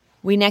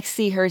 we next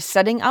see her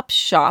setting up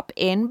shop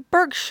in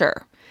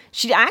Berkshire.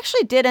 She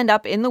actually did end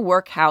up in the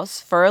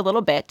workhouse for a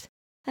little bit,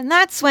 and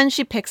that's when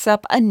she picks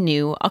up a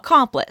new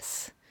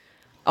accomplice,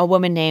 a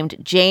woman named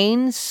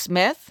Jane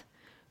Smith,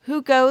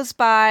 who goes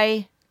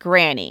by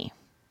Granny.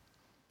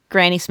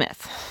 Granny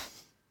Smith.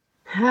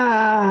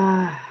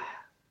 Yeah.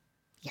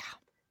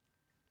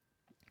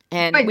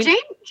 And but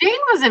Jane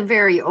wasn't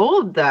very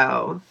old,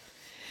 though.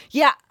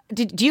 Yeah.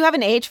 Do you have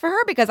an age for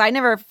her? Because I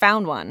never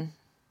found one.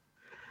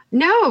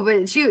 No,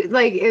 but she,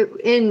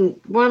 in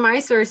one of my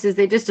sources,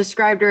 they just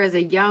described her as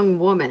a young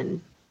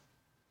woman.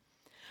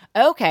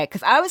 Okay,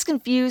 because I was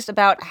confused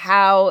about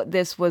how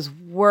this was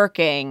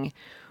working,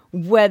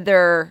 because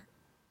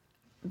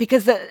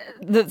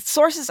the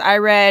sources I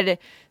read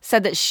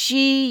said that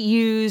she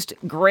used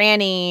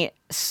Granny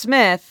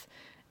Smith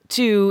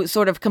to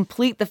sort of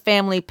complete the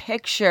family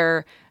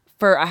picture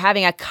for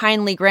having a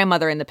kindly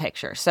grandmother in the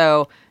picture.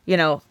 So,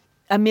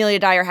 Amelia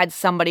Dyer had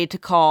somebody to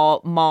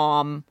call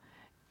mom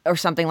or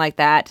something like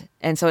that.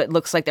 And so it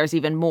looks like there's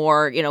even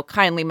more,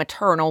 kindly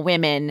maternal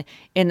women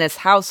in this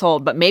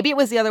household. But maybe it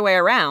was the other way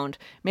around.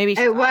 Maybe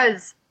it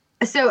was.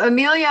 So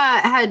Amelia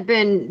had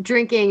been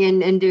drinking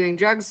and doing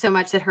drugs so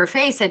much that her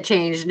face had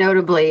changed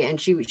notably, and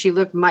she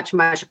looked much,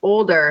 much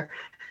older.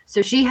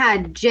 So she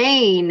had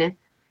Jane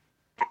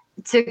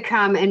to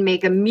come and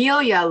make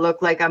Amelia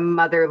look like a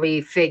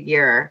motherly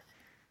figure.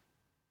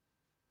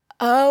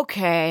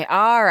 Okay.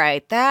 All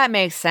right. That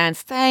makes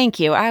sense. Thank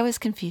you. I was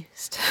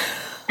confused.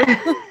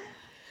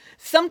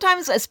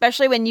 Sometimes,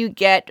 especially when you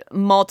get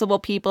multiple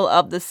people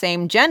of the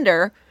same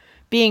gender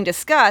being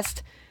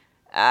discussed,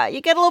 you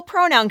get a little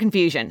pronoun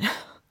confusion.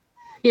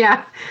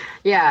 Yeah.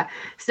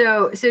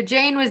 So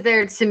Jane was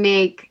there to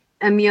make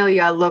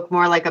Amelia look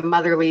more like a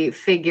motherly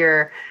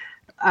figure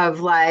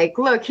of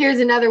look, here's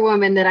another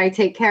woman that I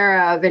take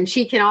care of, and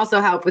she can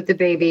also help with the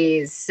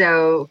babies.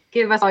 So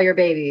give us all your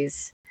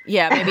babies.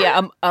 Yeah, maybe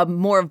a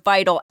more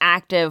vital,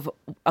 active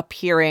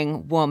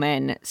appearing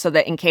woman, so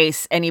that in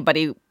case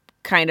anybody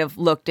kind of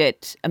looked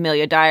at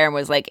Amelia Dyer and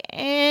was like,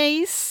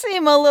 you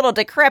seem a little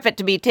decrepit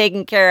to be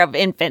taking care of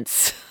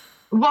infants.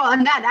 Well,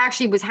 and that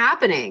actually was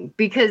happening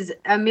because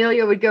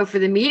Amelia would go for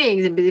the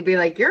meetings and be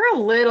like, you're a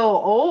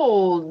little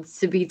old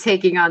to be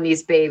taking on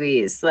these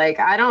babies.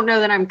 I don't know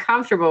that I'm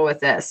comfortable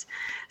with this.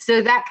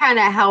 So that kind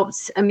of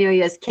helps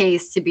Amelia's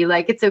case to be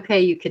like, it's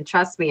okay. You can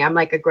trust me. I'm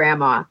like a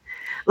grandma.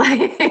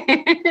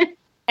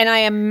 And I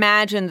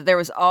imagine that there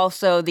was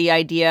also the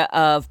idea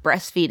of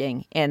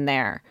breastfeeding in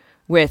there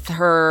with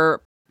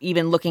her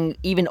even looking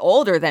even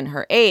older than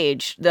her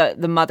age. The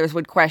mothers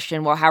would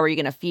question, well, how are you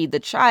going to feed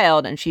the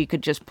child? And she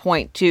could just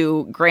point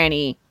to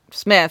Granny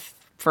Smith,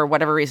 for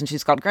whatever reason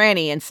she's called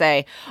Granny, and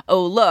say,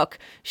 oh, look,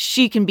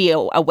 she can be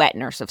a wet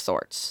nurse of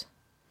sorts.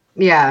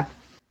 Yeah.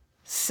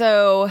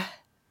 So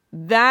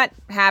that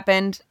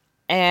happened.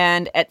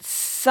 And at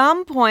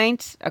some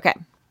point, okay,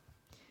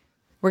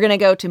 we're going to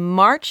go to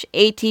March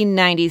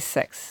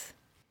 1896.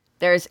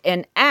 There's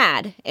an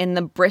ad in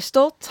the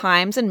Bristol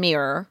Times and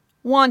Mirror,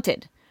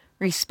 wanted,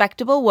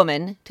 respectable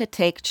woman to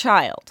take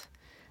child.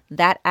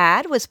 That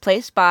ad was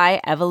placed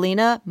by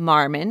Evelina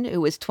Marmon,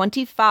 who was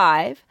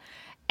 25,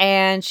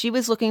 and she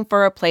was looking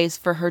for a place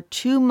for her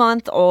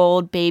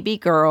 2-month-old baby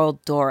girl,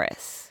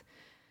 Doris.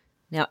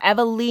 Now,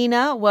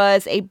 Evelina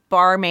was a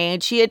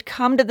barmaid. She had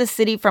come to the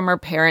city from her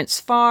parents'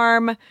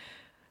 farm,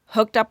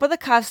 hooked up with a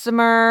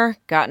customer,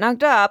 got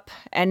knocked up,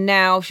 and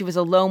now she was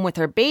alone with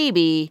her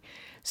baby.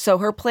 So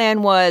her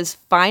plan was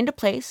find a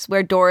place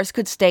where Doris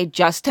could stay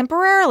just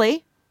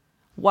temporarily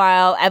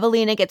while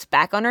Evelina gets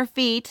back on her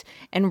feet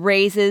and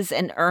raises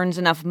and earns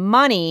enough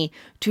money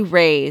to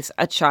raise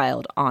a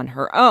child on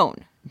her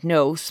own.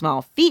 No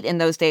small feat in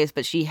those days,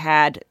 but she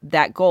had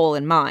that goal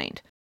in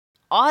mind.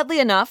 Oddly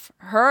enough,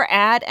 her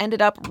ad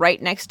ended up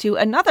right next to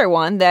another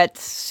one that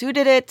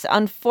suited it,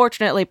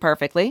 unfortunately,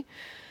 perfectly.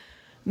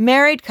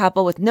 Married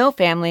couple with no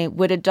family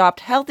would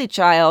adopt healthy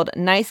child,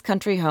 nice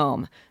country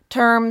home.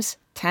 Terms,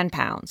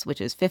 £10, which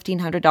is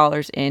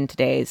 $1,500 in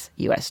today's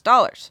US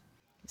dollars.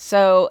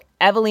 So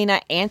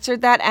Evelina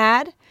answered that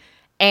ad,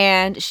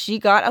 and she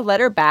got a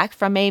letter back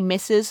from a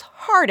Mrs.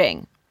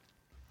 Harding,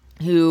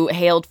 who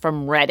hailed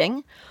from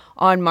Reading,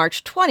 on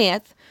March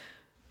 20th.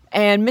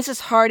 And Mrs.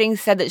 Harding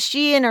said that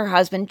she and her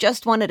husband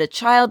just wanted a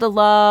child to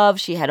love.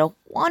 She had a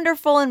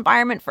wonderful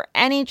environment for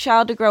any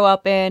child to grow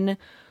up in.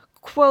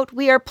 Quote,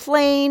 "We are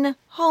plain,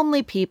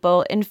 homely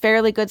people in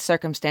fairly good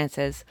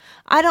circumstances.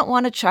 I don't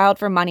want a child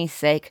for money's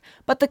sake,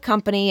 but the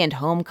company and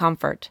home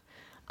comfort.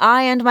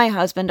 I and my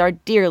husband are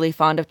dearly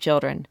fond of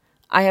children.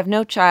 I have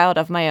no child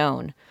of my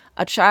own.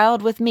 A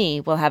child with me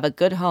will have a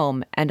good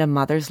home and a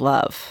mother's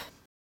love."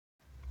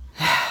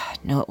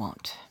 No, it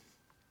won't.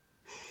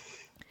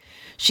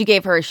 She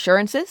gave her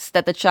assurances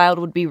that the child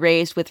would be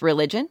raised with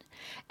religion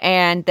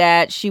and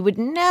that she would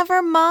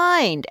never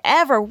mind,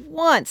 ever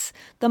once,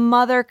 the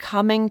mother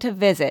coming to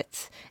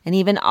visit, and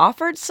even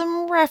offered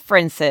some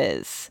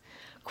references.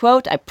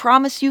 Quote, "I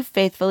promise you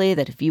faithfully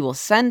that if you will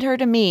send her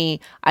to me,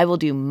 I will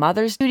do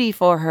mother's duty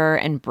for her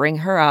and bring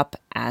her up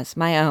as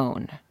my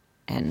own."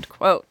 End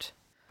quote.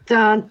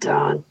 Dun,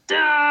 dun,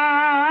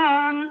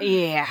 dun.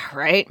 Yeah,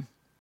 right?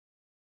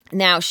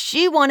 Now,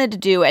 she wanted to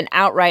do an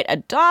outright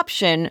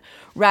adoption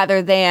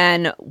rather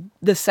than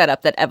the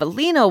setup that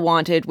Evelina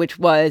wanted, which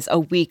was a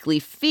weekly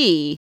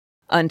fee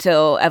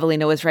until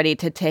Evelina was ready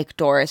to take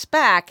Doris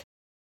back.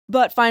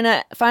 But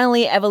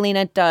finally,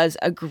 Evelina does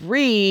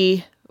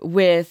agree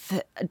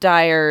with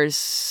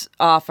Dyer's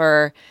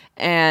offer,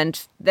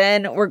 and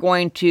then we're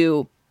going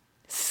to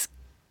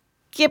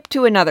skip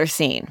to another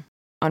scene.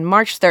 On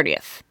March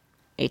 30th,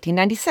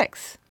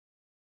 1896,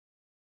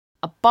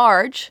 a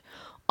barge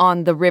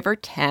on the River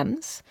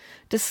Thames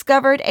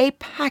discovered a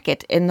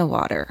packet in the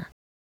water.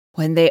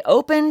 When they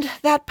opened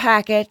that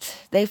packet,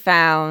 they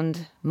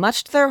found,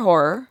 much to their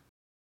horror,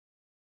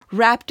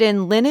 wrapped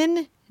in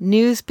linen,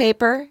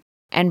 newspaper,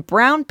 and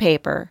brown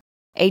paper,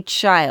 a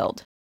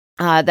child.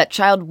 That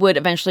child would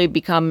eventually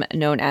become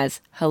known as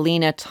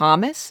Helena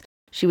Thomas.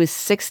 She was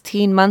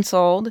 16 months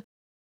old,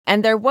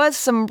 and there was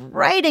some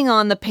writing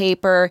on the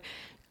paper.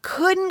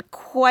 Couldn't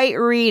quite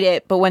read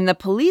it, but when the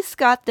police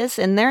got this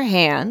in their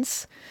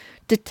hands,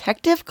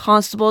 Detective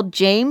Constable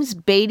James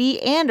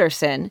Beatty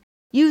Anderson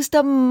used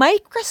a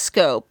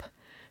microscope,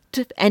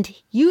 and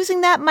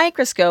using that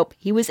microscope,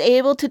 he was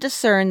able to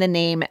discern the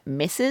name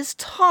Mrs.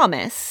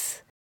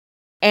 Thomas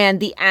and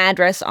the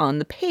address on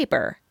the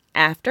paper,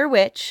 after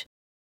which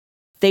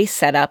they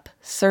set up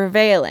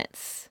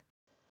surveillance.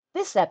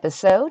 This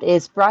episode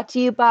is brought to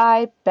you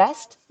by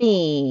Best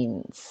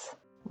Fiends.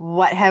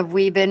 What have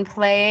we been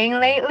playing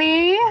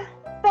lately?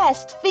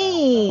 Best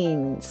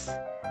Fiends!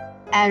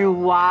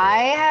 And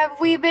why have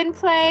we been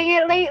playing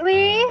it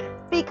lately?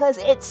 Because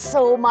it's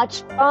so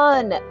much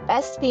fun.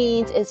 Best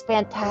Fiends is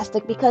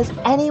fantastic because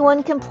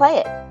anyone can play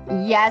it.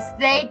 Yes,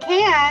 they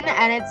can,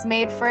 and it's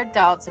made for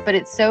adults, but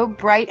it's so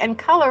bright and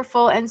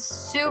colorful and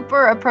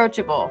super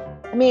approachable.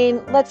 I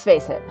mean, let's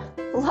face it,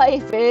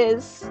 life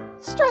is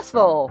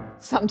stressful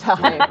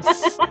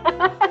sometimes.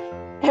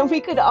 And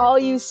we could all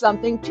use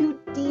something to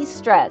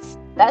de-stress.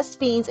 Best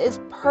Fiends is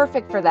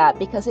perfect for that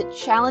because it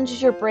challenges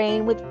your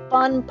brain with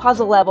fun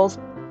puzzle levels,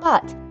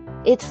 but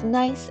it's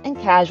nice and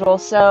casual,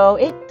 so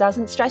it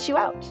doesn't stress you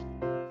out.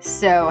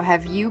 So,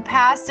 have you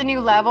passed a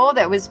new level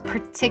that was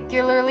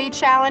particularly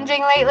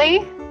challenging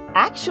lately?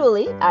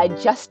 Actually, I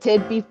just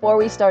did before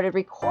we started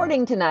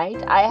recording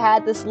tonight. I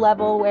had this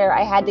level where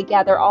I had to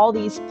gather all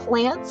these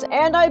plants,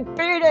 and I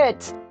beat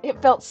it!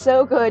 It felt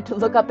so good to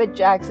look up at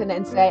Jackson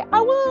and say,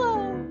 I won!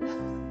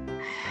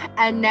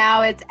 And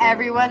now it's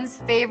everyone's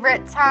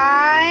favorite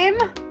time,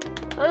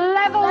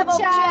 level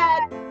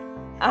chat!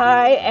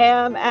 I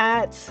am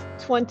at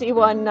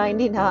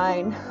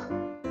 $21.99.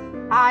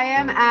 I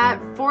am at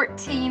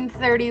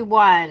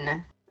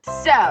 $14.31.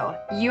 So,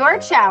 your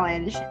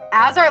challenge,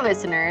 as our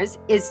listeners,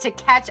 is to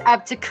catch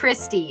up to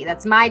Christy.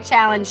 That's my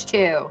challenge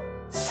too.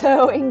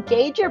 So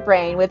engage your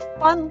brain with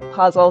fun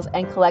puzzles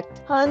and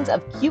collect tons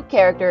of cute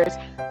characters.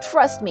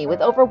 Trust me,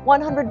 with over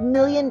 100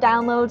 million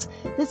downloads,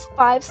 this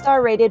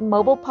 5-star rated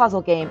mobile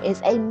puzzle game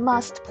is a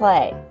must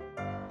play.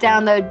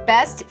 Download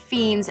Best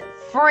Fiends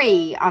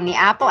free on the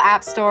Apple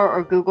App Store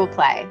or Google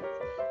Play.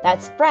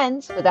 That's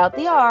friends without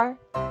the R.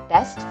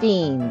 Best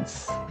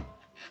Fiends.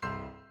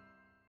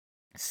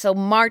 So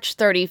March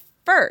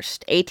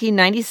 31st,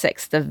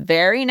 1896, the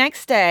very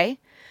next day,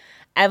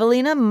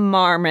 Evelina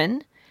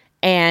Marmon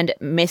and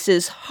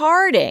Mrs.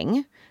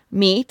 Harding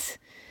meet.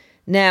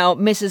 Now,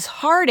 Mrs.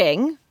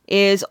 Harding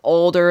is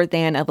older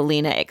than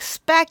Evelina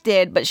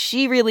expected, but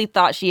she really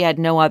thought she had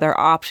no other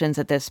options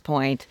at this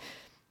point.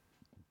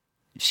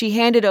 She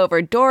handed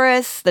over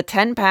Doris the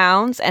 10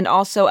 pounds and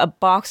also a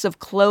box of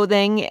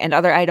clothing and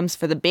other items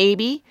for the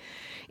baby.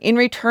 In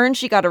return,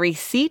 she got a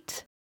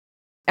receipt,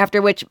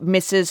 after which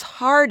Mrs.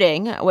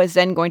 Harding was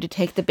then going to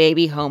take the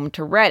baby home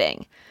to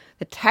Reading.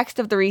 The text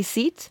of the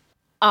receipt: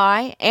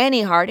 I,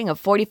 Annie Harding of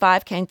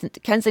 45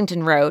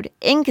 Kensington Road,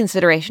 in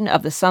consideration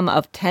of the sum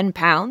of 10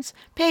 pounds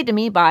paid to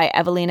me by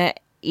Evelina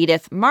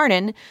Edith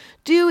Martin,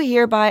 do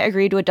hereby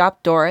agree to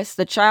adopt Doris,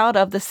 the child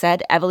of the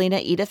said Evelina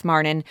Edith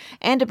Martin,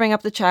 and to bring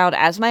up the child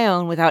as my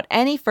own without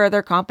any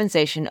further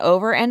compensation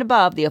over and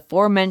above the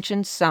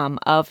aforementioned sum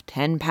of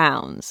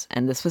 £10.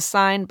 And this was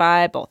signed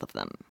by both of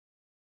them.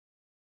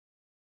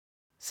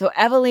 So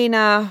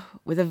Evelina,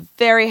 with a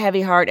very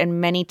heavy heart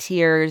and many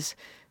tears,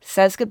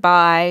 says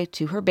goodbye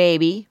to her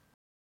baby.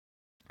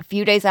 A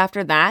few days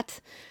after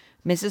that,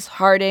 Mrs.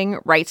 Harding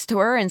writes to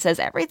her and says,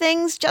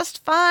 everything's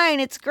just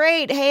fine. It's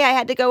great. Hey, I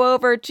had to go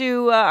over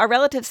to a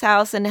relative's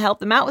house and help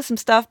them out with some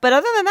stuff. But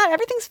other than that,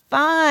 everything's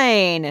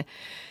fine.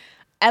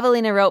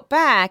 Evelina wrote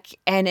back,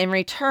 and in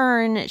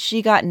return,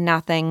 she got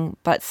nothing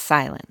but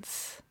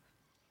silence.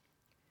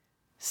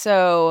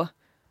 So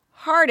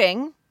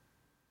Harding,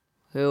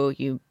 who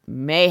you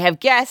may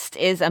have guessed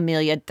is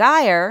Amelia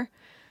Dyer,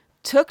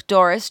 took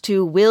Doris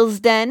to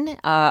Willesden,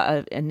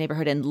 a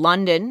neighborhood in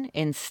London,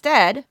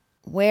 instead,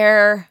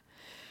 where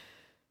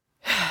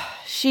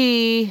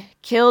she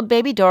killed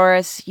baby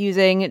Doris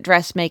using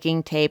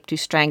dressmaking tape to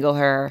strangle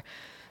her.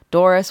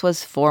 Doris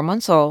was 4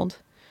 months old.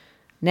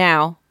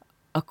 Now,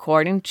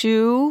 according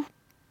to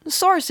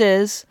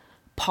sources,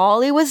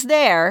 Polly was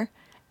there,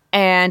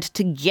 and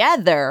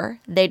together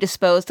they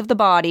disposed of the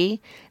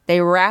body.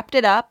 They wrapped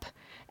it up,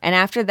 and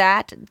after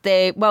that,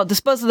 they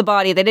disposed of the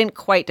body. They didn't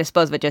quite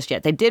dispose of it just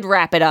yet. They did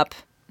wrap it up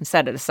and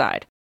set it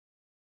aside.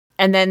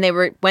 And then they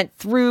went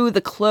through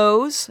the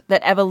clothes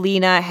that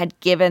Evelina had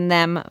given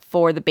them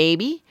for the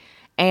baby.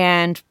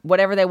 And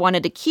whatever they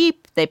wanted to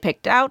keep, they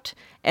picked out.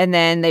 And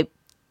then they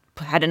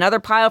had another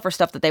pile for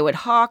stuff that they would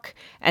hawk.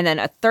 And then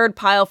a third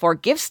pile for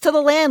gifts to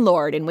the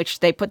landlord, in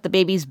which they put the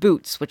baby's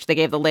boots, which they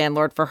gave the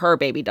landlord for her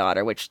baby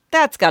daughter, which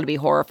that's got to be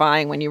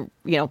horrifying when you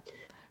know.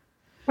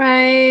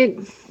 Right.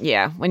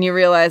 Yeah, when you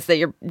realize that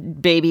your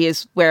baby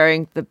is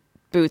wearing the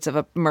boots of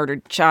a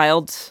murdered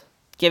child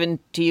given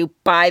to you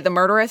by the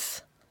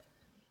murderess.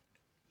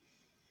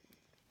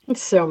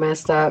 It's so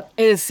messed up.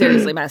 It is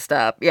seriously messed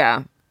up,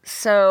 yeah.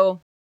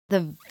 So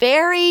the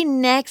very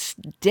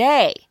next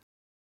day,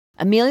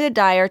 Amelia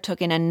Dyer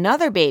took in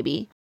another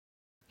baby,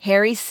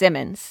 Harry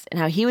Simmons, and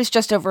how he was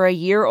just over a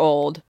year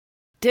old,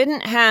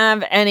 didn't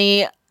have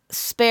any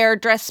spare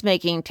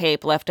dressmaking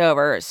tape left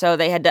over, so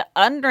they had to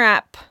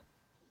unwrap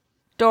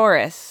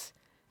Doris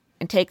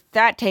and take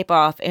that tape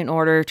off in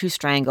order to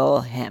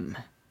strangle him.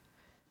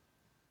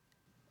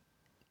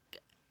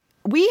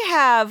 We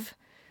have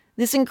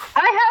this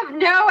I have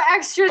no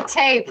extra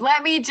tape.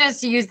 Let me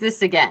just use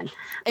this again.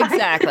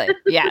 Exactly.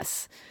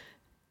 Yes.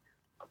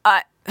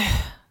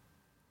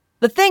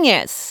 The thing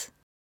is,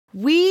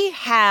 we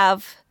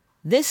have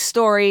this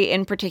story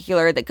in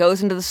particular that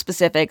goes into the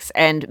specifics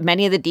and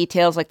many of the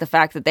details, like the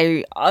fact that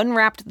they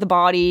unwrapped the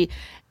body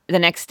the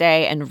next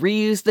day and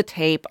reused the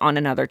tape on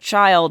another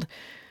child.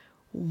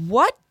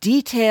 What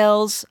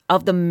details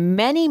of the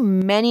many,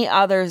 many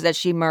others that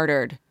she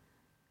murdered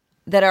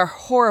that are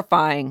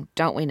horrifying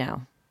don't we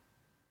know?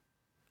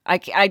 I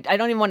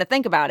don't even want to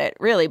think about it,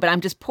 really, but I'm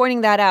just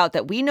pointing that out,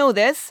 that we know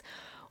this.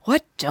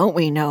 What don't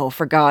we know,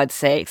 for God's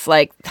sakes?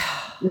 Like,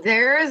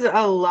 there's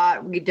a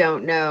lot we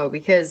don't know,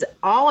 because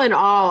all in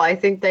all, I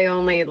think they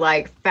only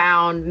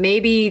found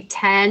maybe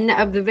 10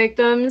 of the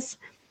victims,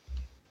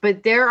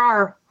 but there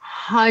are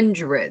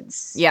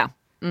hundreds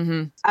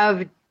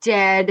of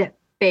dead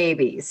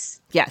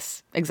babies.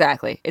 Yes,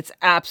 exactly. It's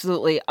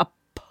absolutely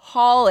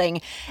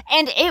appalling.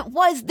 And it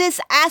was this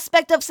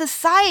aspect of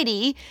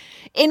society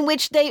in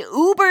which they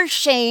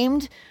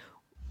uber-shamed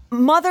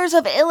mothers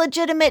of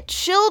illegitimate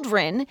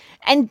children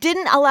and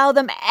didn't allow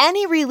them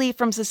any relief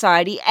from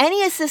society,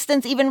 any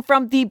assistance even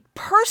from the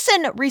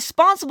person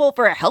responsible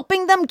for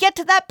helping them get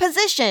to that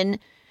position.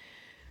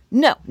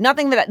 No,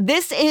 nothing of that.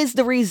 This is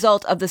the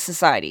result of the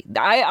society.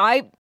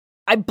 I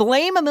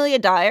blame Amelia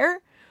Dyer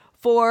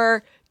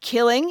for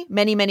killing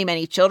many, many,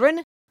 many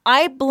children.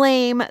 I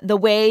blame the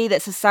way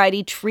that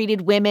society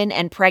treated women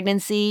and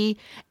pregnancy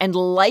and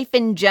life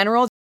in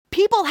general.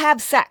 People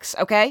have sex,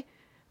 okay?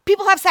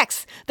 People have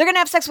sex. They're going to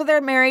have sex whether they're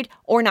married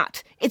or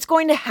not. It's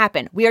going to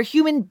happen. We are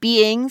human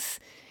beings.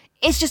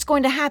 It's just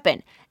going to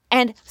happen.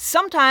 And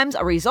sometimes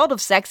a result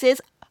of sex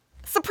is,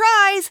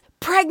 surprise,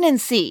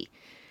 pregnancy.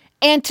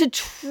 And to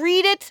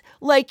treat it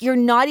like you're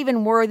not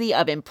even worthy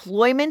of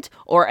employment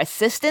or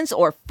assistance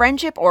or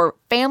friendship or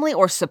family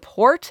or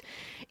support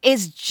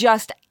is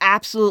just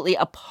absolutely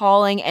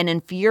appalling and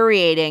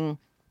infuriating,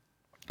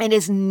 and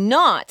is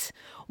not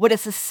what a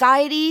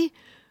society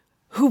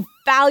who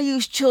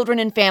values children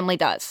and family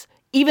does,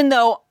 even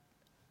though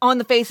on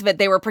the face of it,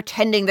 they were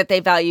pretending that they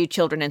value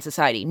children and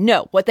society.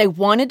 No, what they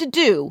wanted to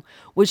do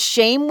was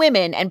shame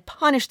women and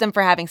punish them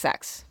for having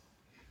sex.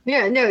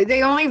 Yeah, no,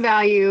 they only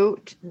value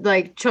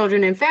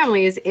children and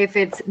families if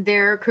it's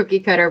their cookie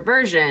cutter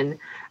version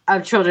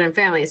of children and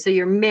families. So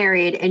you're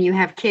married and you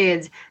have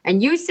kids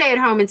and you stay at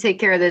home and take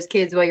care of those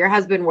kids while your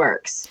husband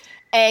works.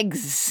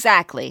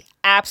 Exactly.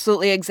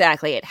 Absolutely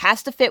exactly. It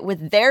has to fit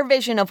with their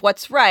vision of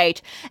what's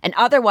right. And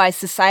otherwise,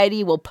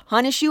 society will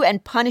punish you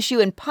and punish you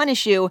and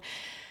punish you.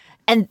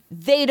 And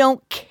they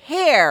don't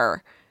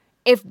care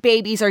if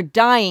babies are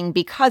dying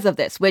because of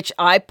this, which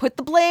I put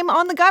the blame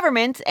on the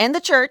government and the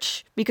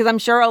church, because I'm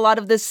sure a lot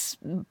of this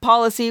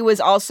policy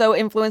was also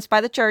influenced by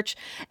the church,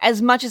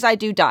 as much as I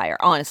do Dyer,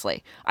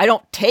 honestly. I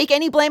don't take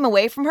any blame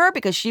away from her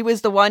because she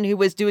was the one who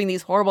was doing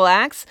these horrible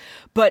acts,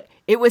 but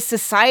it was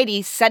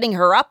society setting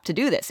her up to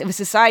do this. It was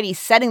society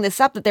setting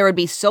this up that there would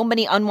be so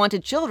many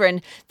unwanted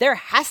children. There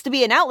has to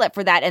be an outlet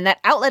for that, and that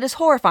outlet is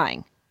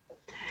horrifying.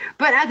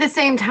 But at the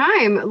same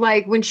time,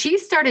 like when she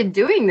started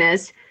doing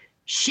this,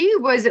 she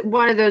was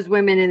one of those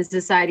women in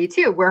society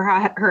too, where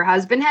her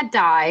husband had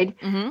died,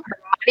 her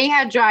money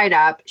had dried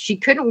up, she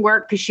couldn't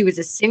work because she was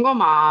a single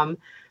mom,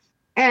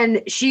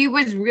 and she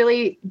was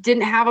really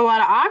didn't have a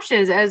lot of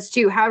options as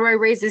to how do I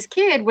raise this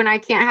kid when I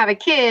can't have a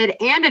kid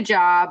and a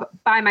job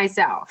by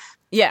myself.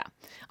 Yeah.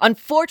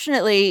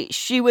 Unfortunately,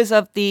 she was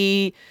of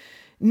the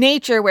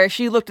nature where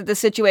she looked at the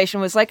situation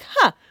and was like,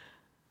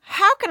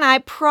 how can I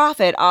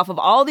profit off of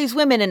all these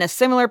women in a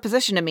similar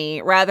position to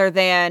me rather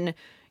than,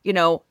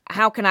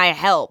 how can I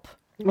help?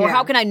 Or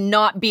how can I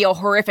not be a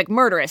horrific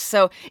murderess?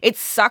 So it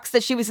sucks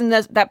that she was in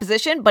that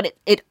position, but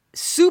it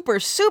super,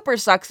 super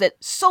sucks that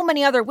so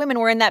many other women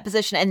were in that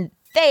position and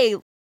they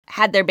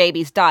had their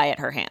babies die at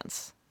her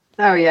hands.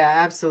 Oh, yeah,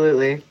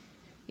 absolutely.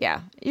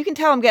 Yeah, you can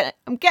tell I'm getting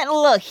a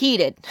little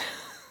heated.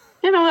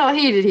 Getting a little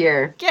heated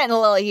here. Getting a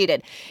little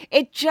heated.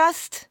 It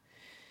just...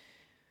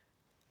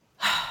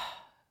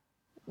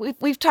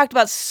 We've talked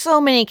about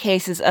so many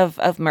cases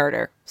of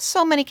murder.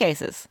 So many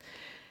cases.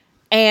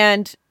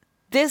 And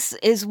this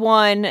is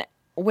one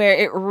where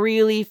it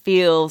really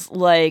feels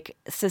like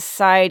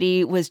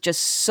society was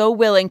just so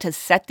willing to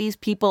set these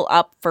people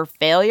up for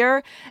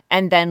failure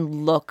and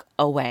then look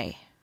away.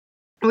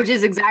 Which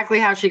is exactly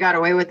how she got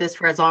away with this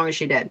for as long as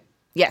she did.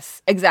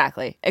 Yes,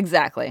 exactly.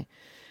 Exactly.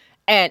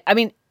 And I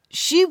mean,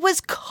 she was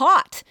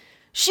caught.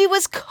 She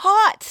was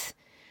caught.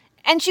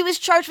 And she was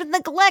charged with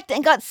neglect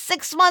and got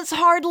 6 months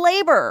hard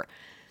labor.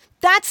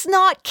 That's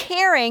not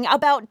caring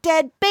about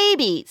dead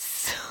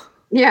babies.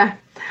 Yeah.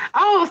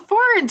 Oh, 4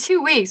 in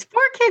 2 weeks.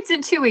 4 kids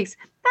in 2 weeks.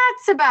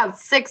 That's about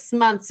 6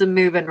 months of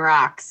moving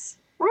rocks.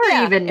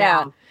 We're even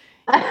now.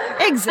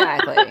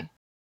 Exactly.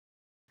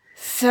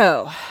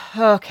 So,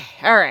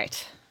 okay. All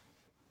right.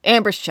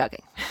 Amber's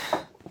chugging.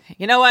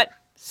 You know what?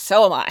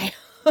 So am I.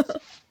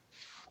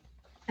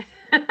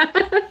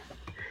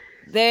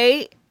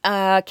 They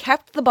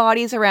kept the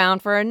bodies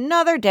around for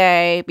another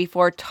day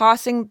before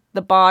tossing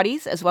the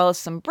bodies, as well as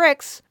some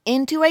bricks,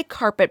 into a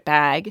carpet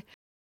bag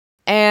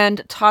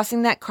and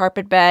tossing that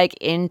carpet bag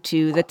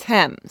into the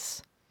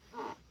Thames.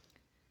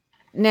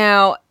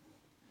 Now,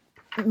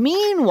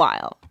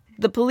 meanwhile,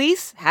 the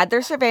police had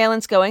their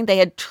surveillance going. They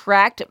had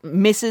tracked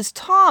Mrs.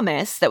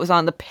 Thomas, that was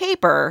on the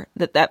paper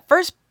that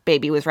first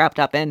baby was wrapped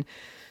up in,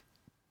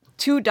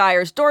 to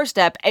Dyer's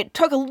doorstep. It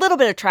took a little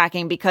bit of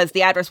tracking because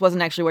the address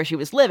wasn't actually where she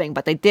was living,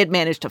 but they did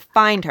manage to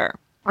find her.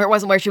 Or it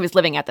wasn't where she was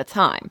living at the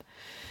time.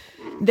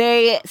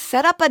 They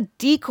set up a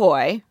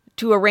decoy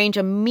to arrange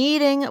a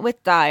meeting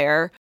with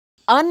Dyer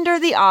under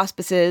the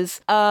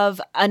auspices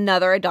of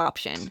another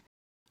adoption,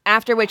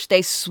 after which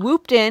they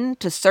swooped in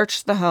to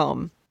search the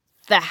home.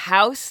 The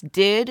house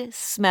did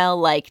smell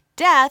like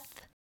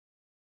death,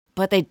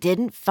 but they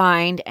didn't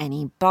find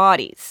any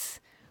bodies,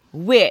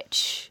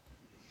 which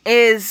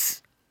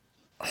is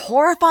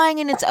horrifying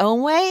in its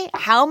own way.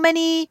 How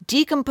many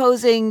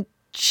decomposing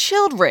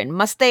children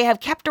must they have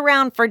kept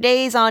around for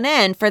days on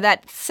end for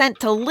that scent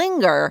to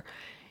linger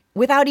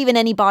without even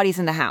any bodies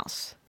in the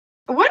house?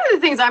 One of the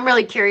things I'm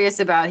really curious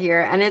about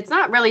here, and it's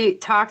not really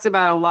talked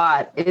about a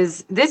lot,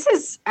 is this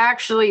is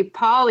actually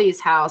Polly's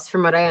house,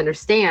 from what I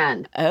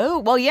understand. Oh,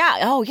 well, yeah.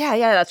 Oh, yeah,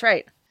 that's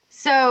right.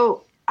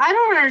 So I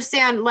don't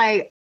understand,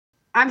 like,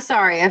 I'm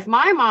sorry, if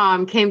my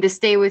mom came to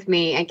stay with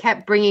me and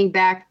kept bringing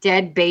back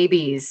dead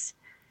babies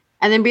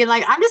and then being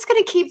like, I'm just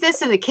going to keep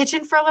this in the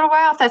kitchen for a little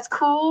while, if that's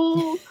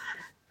cool.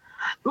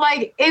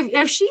 Like,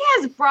 if she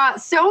has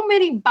brought so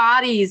many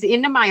bodies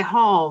into my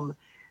home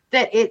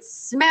that it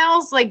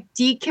smells like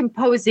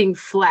decomposing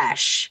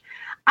flesh,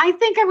 I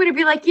think I would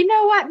be like, you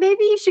know what?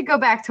 Maybe you should go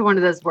back to one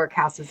of those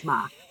workhouses,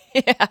 Ma.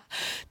 Yeah.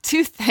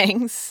 2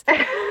 things.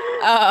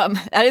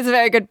 That is a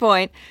very good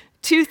point.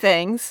 2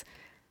 things.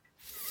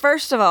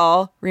 First of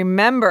all,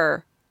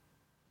 remember,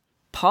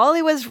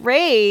 Polly was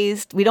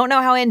raised, we don't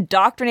know how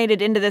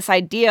indoctrinated into this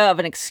idea of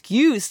an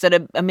excuse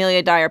that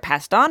Amelia Dyer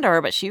passed on to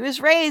her, but she was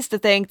raised to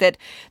think that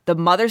the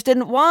mothers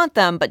didn't want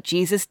them, but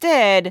Jesus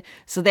did.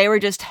 So they were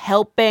just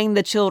helping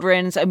the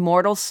children's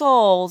immortal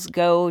souls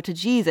go to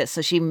Jesus.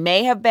 So she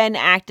may have been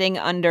acting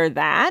under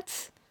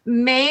that.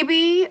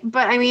 Maybe,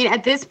 but I mean,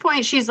 at this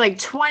point, she's like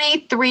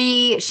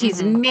 23.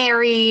 She's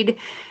married.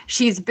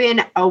 She's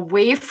been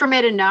away from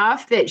it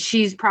enough that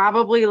she's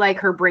probably like,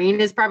 her brain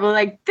is probably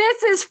like,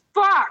 this is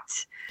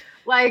fucked.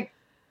 Like,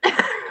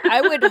 I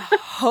would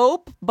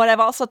hope, but I've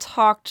also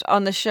talked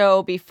on the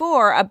show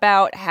before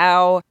about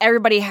how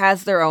everybody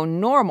has their own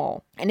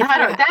normal. And if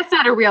that's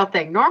not a real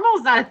thing. Normal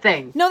is not a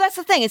thing. No, that's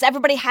the thing, is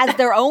everybody has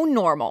their own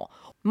normal.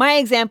 My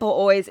example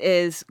always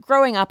is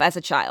growing up as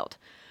a child.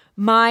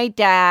 My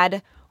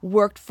dad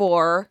worked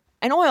for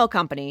an oil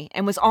company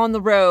and was on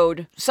the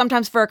road,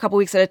 sometimes for a couple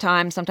weeks at a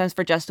time, sometimes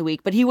for just a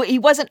week. But he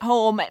wasn't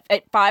home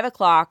at 5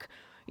 o'clock,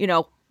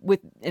 and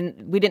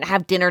we didn't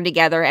have dinner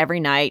together every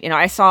night.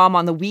 I saw him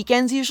on the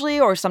weekends usually,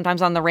 or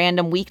sometimes on the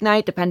random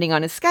weeknight, depending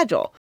on his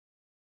schedule.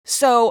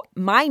 So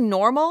my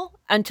normal,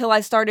 until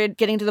I started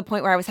getting to the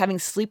point where I was having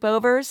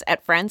sleepovers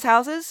at friends'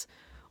 houses,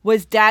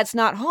 was Dad's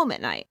not home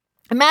at night.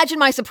 Imagine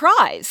my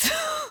surprise.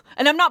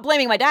 And I'm not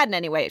blaming my dad in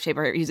any way, shape,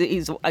 or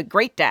he's a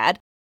great dad.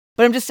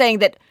 But I'm just saying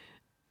that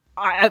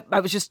I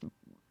was just,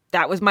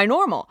 that was my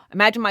normal.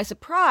 Imagine my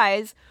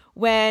surprise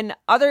when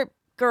other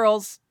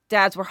girls'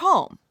 dads were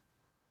home.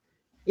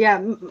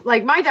 Yeah,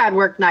 like my dad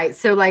worked nights.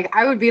 So like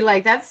I would be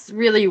like, that's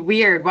really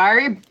weird. Why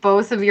are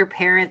both of your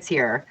parents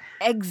here?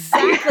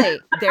 Exactly.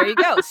 There you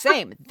go.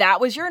 Same.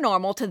 That was your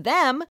normal. To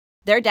them,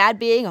 their dad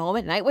being home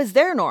at night was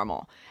their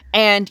normal.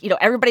 And,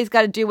 everybody's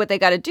got to do what they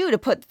got to do to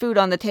put food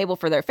on the table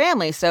for their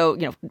family. So,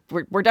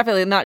 we're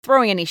definitely not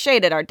throwing any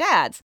shade at our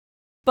dads.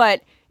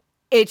 But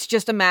it's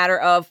just a matter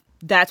of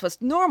that's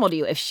what's normal to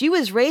you. If she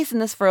was raised in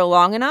this for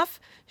long enough,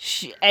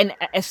 and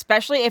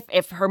especially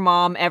if her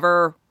mom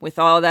ever, with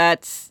all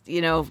that,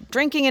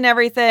 drinking and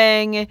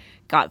everything,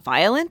 got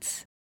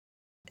violent,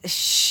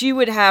 she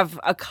would have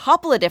a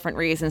couple of different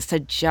reasons to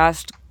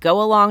just go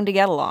along to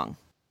get along.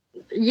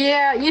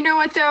 Yeah, you know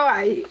what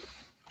though?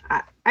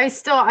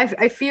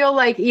 I feel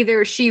like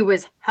either she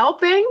was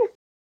helping.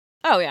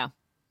 Oh yeah.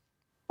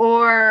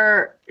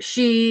 Or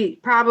she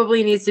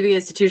probably needs to be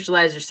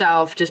institutionalized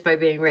herself just by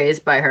being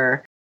raised by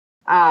her.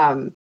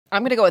 I'm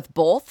going to go with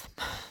both.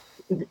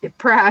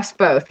 Perhaps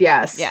both,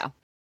 yes. Yeah.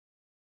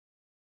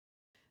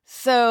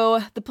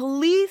 So the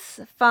police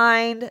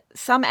find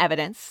some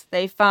evidence.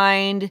 They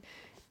find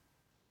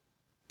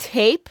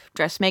tape,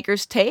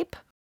 dressmaker's tape.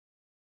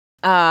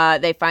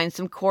 They find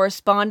some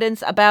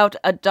correspondence about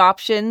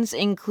adoptions,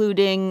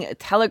 including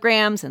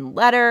telegrams and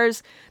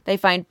letters. They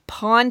find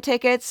pawn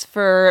tickets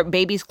for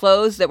babies'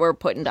 clothes that were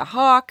put into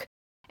hawk.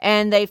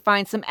 And they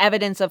find some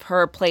evidence of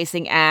her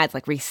placing ads,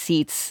 like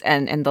receipts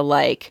and the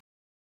like.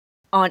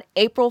 On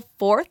April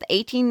 4th,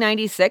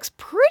 1896,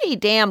 pretty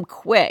damn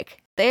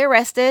quick, they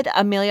arrested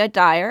Amelia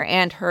Dyer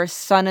and her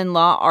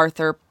son-in-law,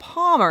 Arthur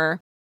Palmer.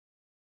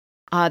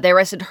 They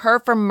arrested her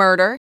for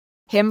murder,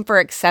 him for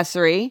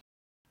accessory.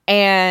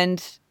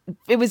 And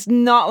it was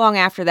not long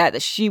after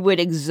that she would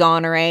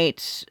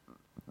exonerate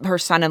her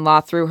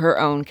son-in-law through her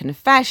own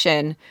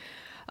confession.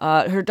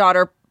 Her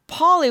daughter,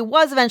 Polly,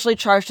 was eventually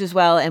charged as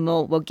well, and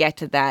we'll get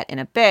to that in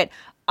a bit.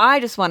 I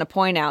just want to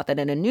point out that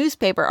in a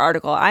newspaper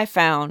article I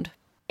found,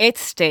 it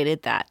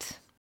stated that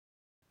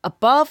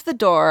above the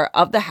door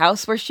of the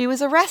house where she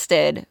was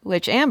arrested,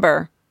 which,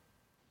 Amber,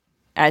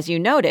 as you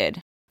noted,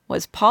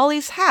 was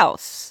Polly's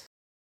house,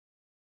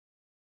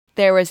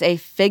 there was a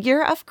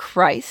figure of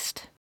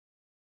Christ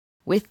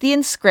with the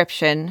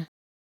inscription,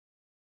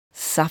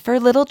 "Suffer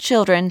little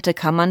children to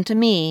come unto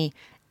me,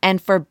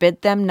 and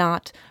forbid them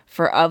not,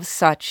 for of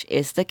such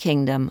is the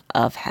kingdom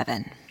of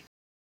heaven."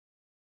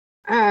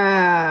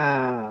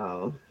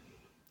 Oh.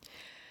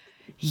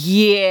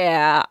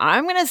 Yeah,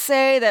 I'm going to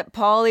say that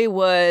Polly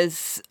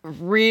was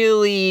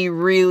really,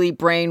 really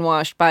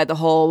brainwashed by the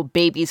whole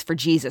babies for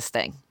Jesus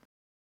thing.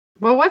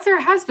 Well, what's her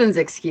husband's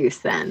excuse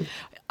then?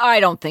 I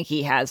don't think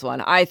he has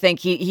one. I think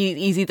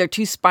he's either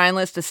too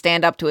spineless to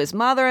stand up to his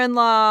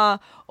mother-in-law,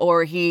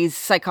 or he's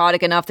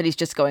psychotic enough that he's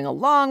just going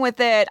along with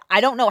it.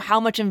 I don't know how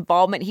much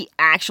involvement he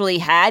actually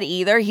had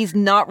either. He's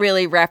not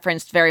really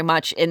referenced very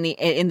much in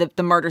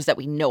the murders that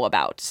we know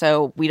about,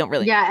 so we don't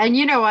really. Yeah, and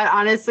you know what?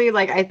 Honestly,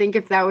 like I think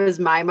if that was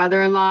my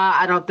mother-in-law,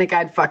 I don't think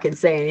I'd fucking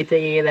say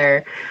anything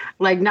either.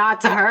 Like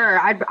not to her.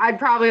 I'd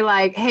probably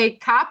like, "Hey,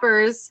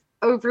 coppers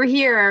over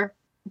here."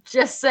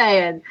 Just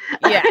saying.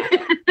 Yeah.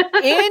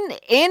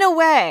 In a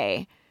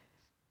way,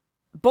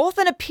 both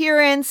in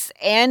appearance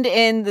and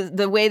in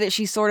the way that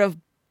she sort of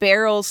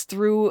barrels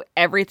through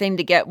everything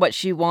to get what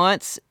she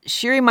wants,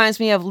 she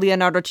reminds me of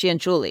Leonardo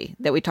Cianciulli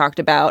that we talked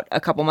about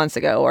a couple months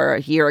ago, or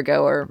a year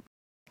ago, or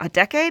a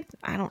decade?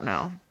 I don't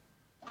know.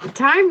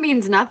 Time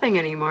means nothing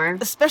anymore.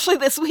 Especially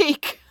this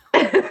week.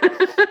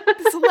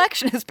 This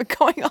election has been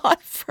going on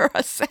for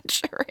a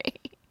century.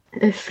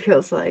 It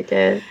feels like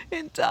it.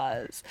 It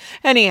does.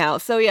 Anyhow,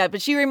 so yeah,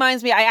 but she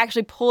reminds me, I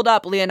actually pulled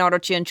up Leonardo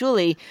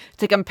Cianciulli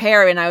to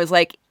compare, and I was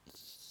like,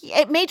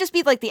 it may just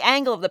be like the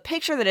angle of the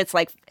picture that it's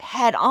like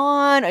head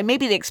on, or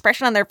maybe the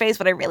expression on their face,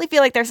 but I really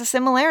feel like there's a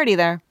similarity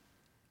there.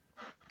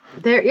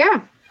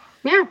 Yeah.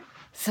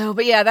 So,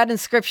 but yeah, that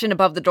inscription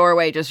above the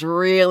doorway just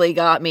really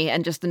got me,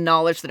 and just the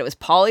knowledge that it was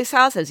Polly's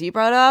house, as you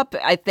brought up,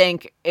 I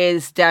think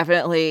is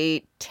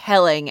definitely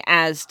telling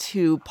as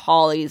to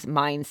Polly's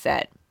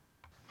mindset.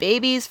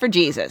 Babies for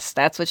Jesus.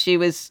 That's what she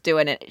was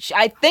doing.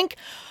 I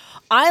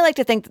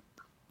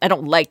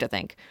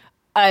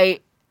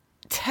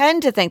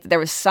tend to think that there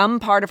was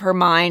some part of her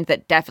mind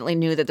that definitely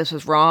knew that this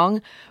was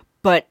wrong,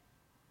 but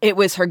it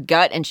was her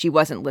gut and she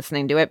wasn't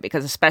listening to it,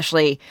 because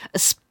especially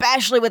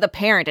with a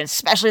parent, and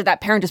especially if that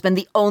parent has been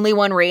the only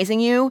one raising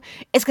you,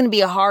 it's going to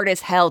be hard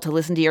as hell to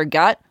listen to your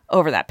gut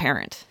over that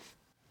parent.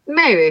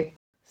 Maybe.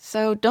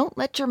 So don't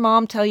let your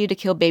mom tell you to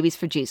kill babies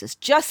for Jesus.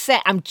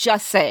 I'm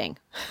just saying.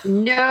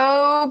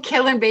 No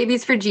killing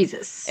babies for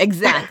Jesus.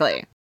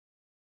 Exactly.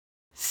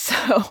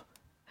 So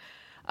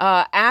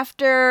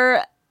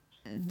after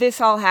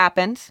this all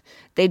happened,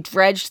 they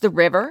dredged the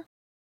river,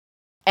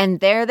 and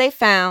there they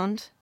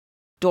found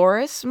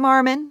Doris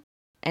Marmon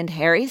and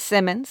Harry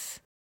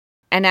Simmons.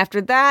 And after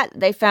that,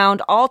 they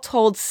found all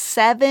told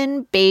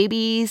 7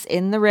 babies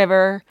in the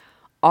river.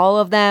 All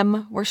of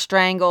them were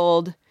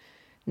strangled.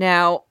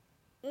 Now,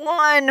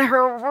 one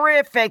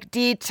horrific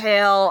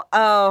detail.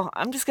 Oh,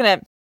 I'm just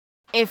gonna.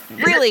 If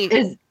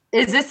really is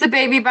this the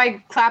baby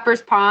by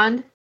Clapper's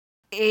Pond?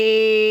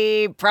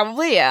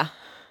 Probably, yeah.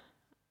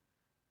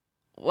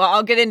 Well,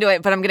 I'll get into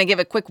it, but I'm gonna give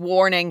a quick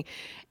warning.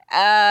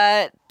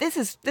 This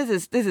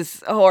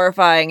is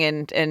horrifying,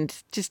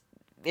 and just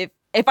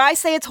if I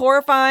say it's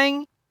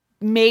horrifying,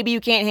 maybe you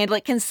can't handle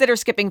it. Consider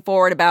skipping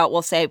forward about,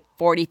 we'll say,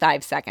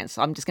 45 seconds.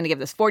 So I'm just gonna give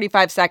this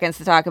 45 seconds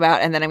to talk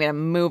about, and then I'm gonna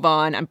move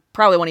on. I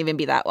probably won't even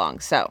be that long.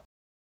 So,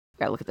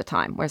 gotta look at the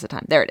time. Where's the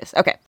time? There it is.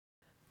 Okay.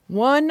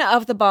 One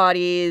of the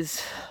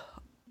bodies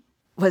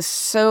was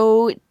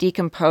so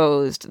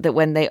decomposed that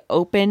when they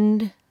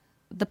opened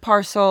the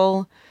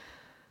parcel,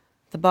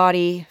 the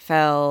body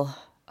fell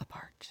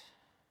apart.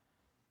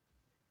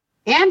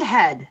 And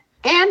head.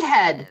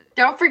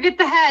 Don't forget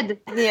the head.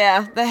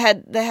 Yeah, the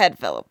head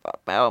fell apart.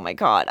 Oh my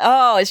God.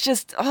 Oh, it's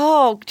just,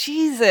 oh,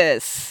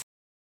 Jesus.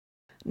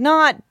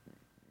 Not,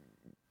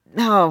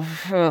 no.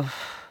 Oh.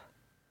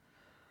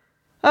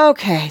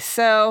 Okay,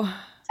 so.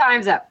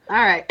 Time's up. All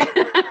right.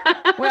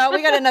 Well,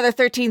 we got another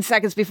 13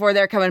 seconds before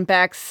they're coming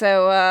back,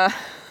 so,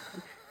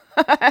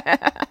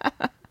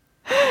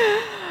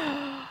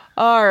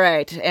 all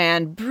right,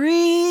 and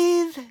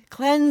breathe.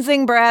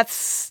 Cleansing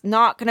breaths.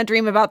 Not gonna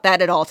dream about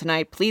that at all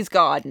tonight. Please,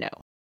 God, no.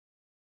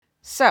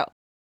 So,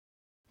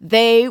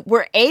 they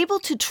were able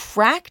to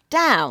track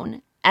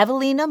down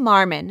Evelina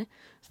Marmon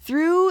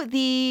through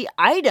the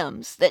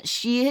items that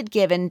she had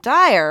given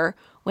Dyer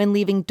when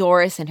leaving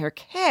Doris in her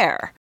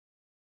care.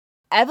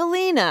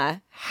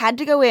 Evelina had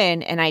to go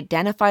in and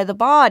identify the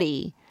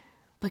body,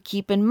 but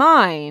keep in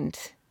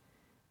mind,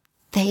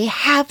 they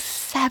have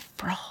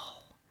several.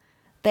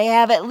 They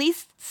have at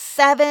least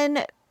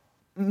 7,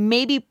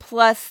 maybe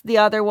plus the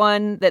other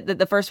one,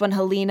 the first one,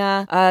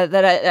 Helena,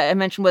 that I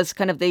mentioned was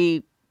kind of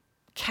the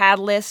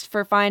catalyst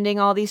for finding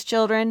all these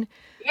children.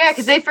 Yeah,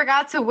 because they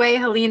forgot to weigh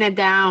Helena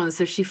down,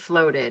 so she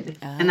floated.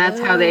 Oh. And that's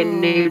how they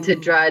knew to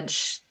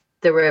dredge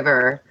the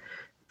river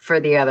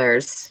for the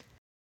others.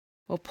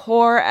 Well,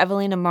 poor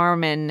Evelina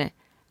Marmon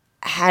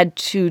had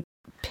to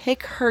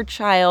pick her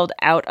child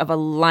out of a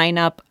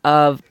lineup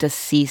of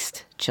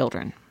deceased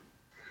children.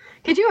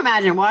 Could you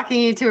imagine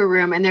walking into a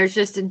room and there's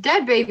just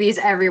dead babies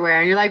everywhere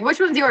and you're like, which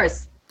one's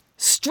yours?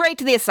 Straight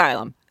to the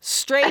asylum.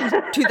 Straight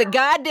to the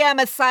goddamn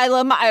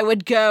asylum I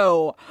would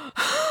go.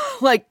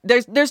 Like,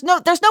 there's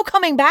no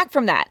coming back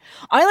from that.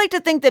 I like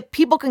to think that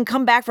people can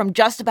come back from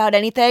just about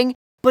anything,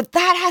 but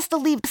that has to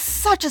leave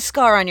such a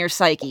scar on your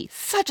psyche.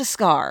 Such a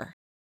scar.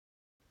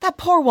 That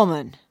poor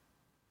woman.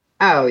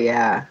 Oh,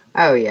 yeah.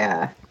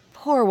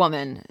 Poor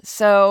woman.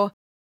 So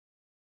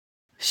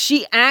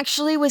she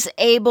actually was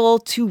able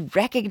to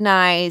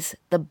recognize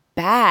the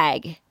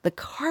bag, the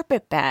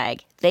carpet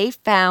bag they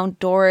found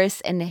Doris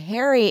and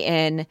Harry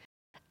in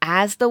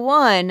as the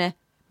one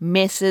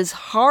Mrs.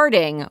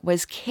 Harding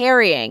was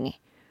carrying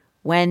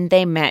when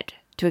they met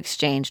to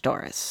exchange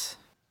Doris.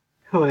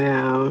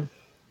 Wow.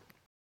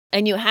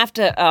 And you have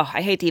to,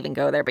 I hate to even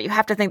go there, but you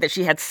have to think that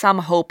she had some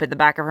hope in the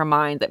back of her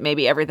mind that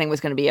maybe everything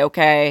was going to be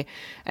okay.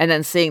 And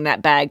then seeing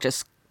that bag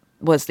just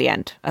was the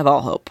end of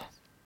all hope.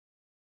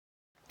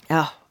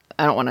 Oh,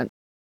 I don't want to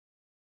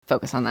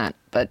focus on that,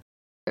 but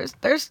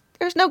there's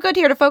no good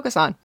here to focus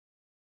on.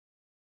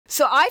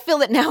 So I feel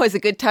that now is a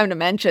good time to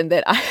mention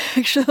that I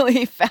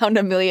actually found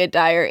Amelia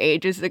Dyer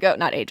ages ago.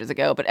 Not ages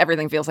ago, but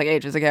everything feels like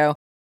ages ago.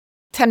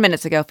 10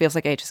 minutes ago feels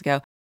like ages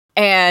ago.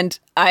 And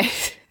I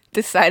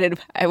decided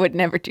I would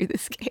never do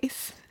this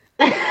case.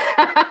 Here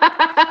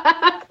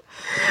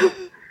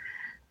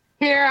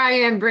I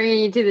am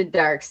bringing you to the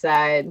dark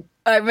side.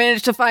 I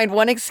managed to find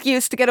one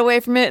excuse to get away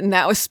from it, and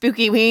that was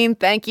Spooky Ween.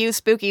 Thank you,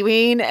 Spooky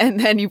Ween. And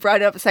then you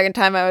brought it up a second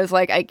time. I was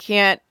like, I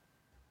can't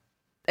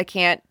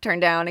turn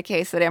down a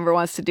case that Amber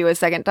wants to do a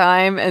second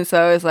time. And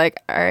so I was like,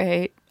 all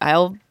right,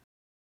 I'll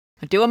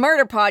do a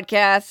murder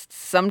podcast.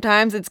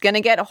 Sometimes it's going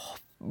to get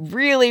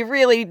really,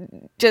 really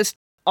just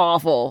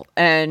awful.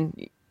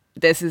 And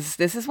this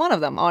is one of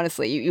them,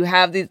 honestly. You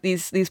have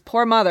these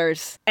poor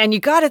mothers, and you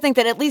got to think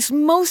that at least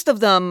most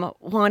of them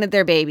wanted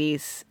their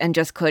babies and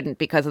just couldn't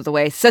because of the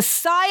way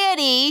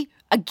society,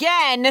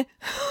 again,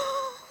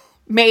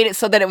 made it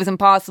so that it was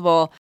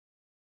impossible.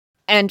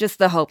 And just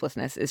the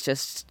hopelessness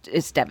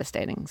it's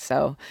devastating.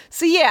 So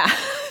yeah,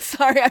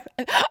 sorry.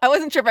 I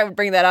wasn't sure if I would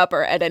bring that up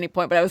or at any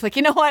point, but I was like,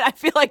 you know what? I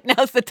feel like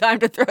now's the time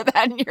to throw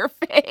that in your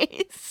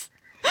face.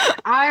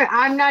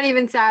 I'm not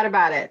even sad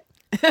about it.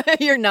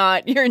 You're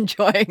not. You're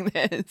enjoying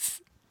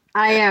this.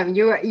 I am.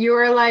 You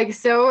are like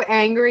so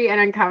angry and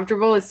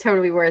uncomfortable. It's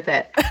totally worth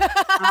it.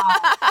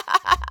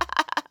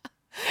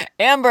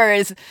 Amber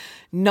is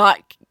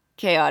not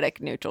chaotic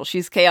neutral.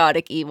 She's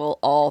chaotic evil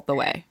all the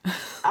way.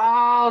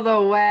 All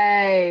the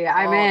way.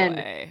 I'm All in.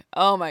 the way.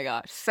 Oh my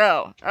gosh.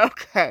 So,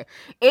 okay.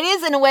 It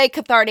is in a way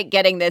cathartic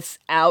getting this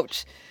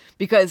out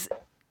because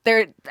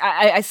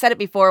I said it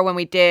before when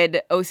we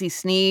did O.C.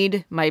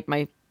 Sneed,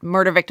 my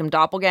murder victim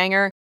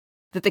doppelganger,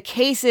 that the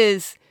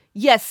cases,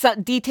 yes,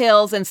 some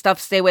details and stuff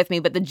stay with me,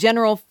 but the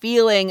general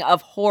feeling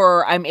of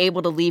horror I'm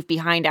able to leave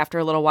behind after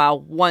a little while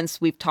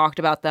once we've talked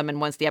about them and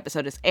once the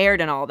episode is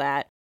aired and all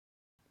that,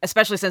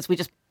 especially since we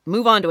just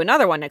move on to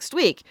another one next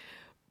week.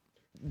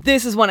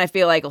 This is one I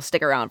feel like will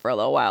stick around for a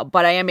little while,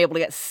 but I am able to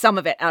get some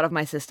of it out of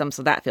my system,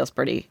 so that feels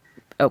pretty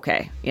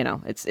okay. You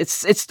know, it's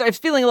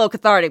feeling a little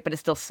cathartic, but it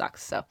still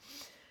sucks. So,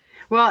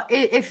 well,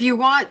 if you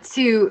want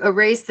to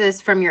erase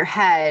this from your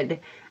head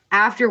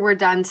after we're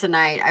done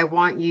tonight, I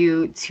want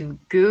you to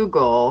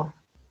Google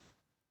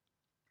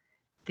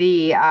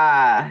the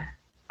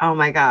oh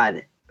my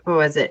God, what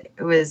was it?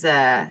 It was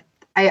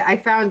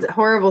I found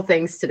horrible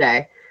things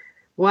today.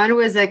 One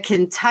was a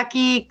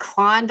Kentucky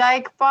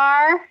Klondike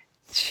bar.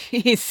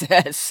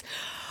 Jesus.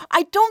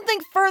 I don't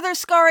think further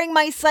scarring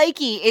my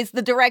psyche is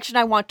the direction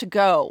I want to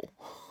go.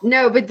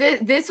 No, but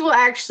this will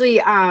actually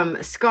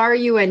scar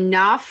you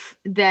enough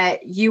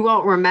that you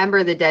won't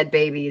remember the dead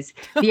babies.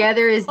 The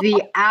other is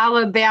the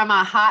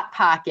Alabama Hot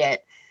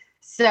Pocket.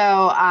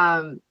 So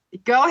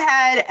go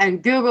ahead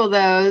and Google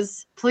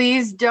those.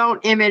 Please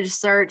don't image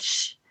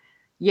search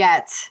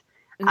yet.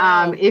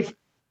 No.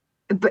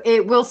 But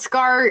it will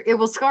scar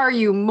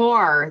you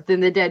more than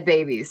the dead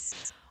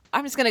babies.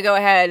 I'm just going to go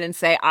ahead and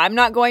say I'm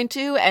not going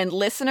to, and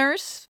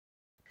listeners,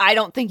 I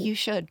don't think you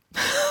should.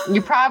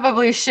 You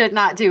probably should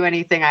not do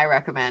anything I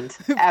recommend,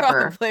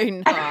 ever. Probably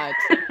not.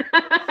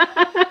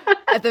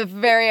 At the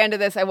very end of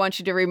this, I want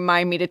you to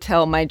remind me to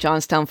tell my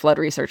Johnstown flood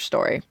research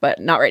story,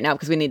 but not right now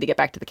because we need to get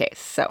back to the case.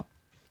 So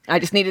I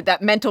just needed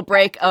that mental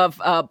break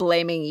of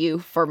blaming you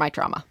for my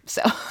trauma.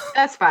 So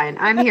that's fine.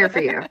 I'm here for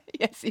you.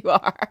 Yes, you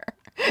are.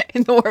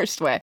 In the worst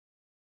way.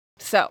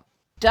 So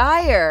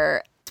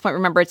Dyer,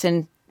 remember it's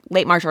in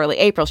late March, early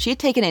April, she had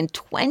taken in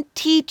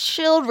 20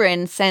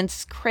 children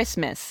since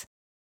Christmas.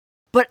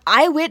 But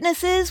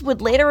eyewitnesses would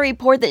later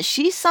report that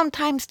she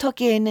sometimes took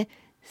in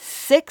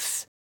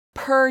 6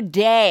 per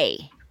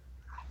day.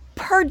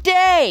 Per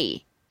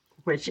day!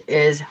 Which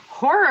is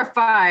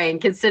horrifying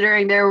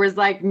considering there was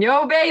like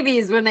no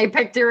babies when they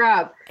picked her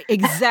up.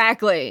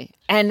 Exactly.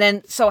 And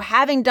then, so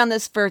having done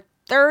this for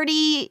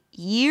 30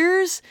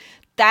 years,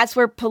 that's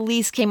where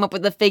police came up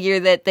with the figure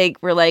that they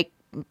were like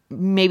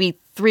maybe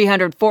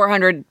 300,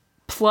 400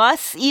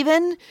 plus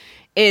even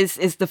is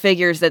the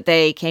figures that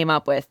they came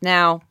up with.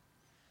 Now,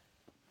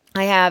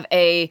 I have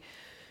a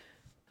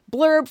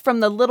blurb from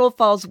the Little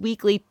Falls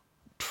Weekly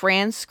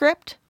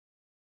transcript.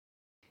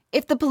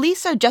 If the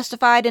police are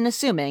justified in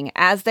assuming,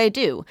 as they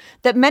do,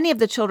 that many of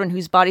the children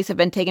whose bodies have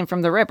been taken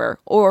from the river,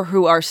 or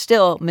who are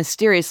still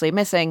mysteriously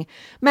missing,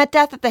 met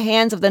death at the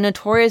hands of the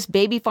notorious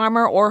baby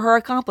farmer or her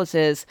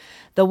accomplices,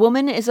 the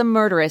woman is a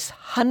murderess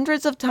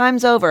hundreds of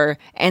times over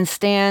and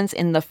stands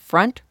in the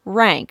front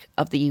rank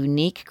of the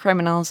unique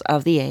criminals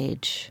of the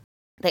age.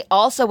 They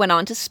also went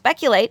on to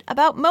speculate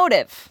about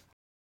motive.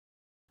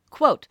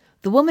 Quote,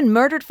 the woman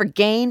murdered for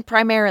gain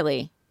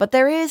primarily, but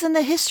there is in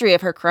the history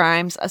of her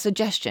crimes a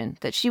suggestion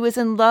that she was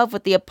in love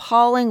with the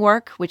appalling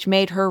work which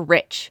made her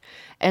rich,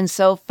 and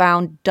so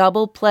found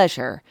double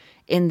pleasure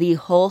in the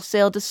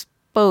wholesale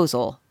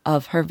disposal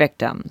of her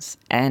victims.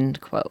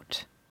 End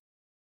quote.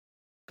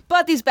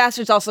 But these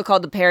bastards also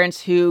called the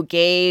parents who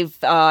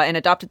gave and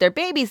adopted their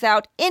babies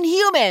out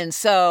inhuman,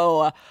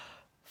 so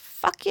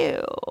fuck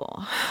you.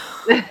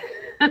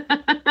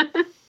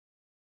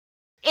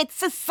 It's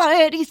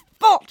society's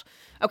fault.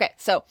 Okay,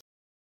 so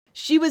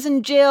she was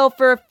in jail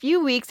for a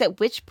few weeks, at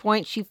which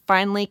point she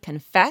finally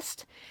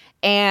confessed,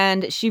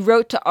 and she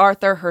wrote to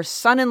Arthur, her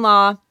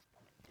son-in-law,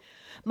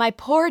 my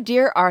poor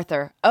dear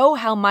Arthur, oh,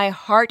 how my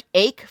heart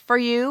ache for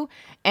you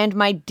and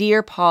my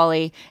dear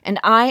Polly, and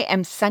I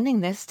am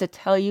sending this to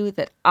tell you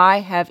that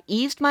I have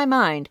eased my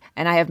mind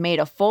and I have made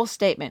a full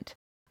statement.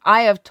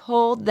 I have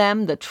told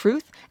them the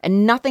truth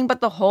and nothing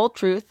but the whole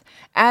truth,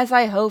 as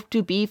I hope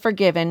to be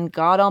forgiven.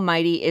 God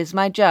Almighty is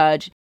my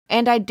judge,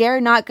 and I dare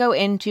not go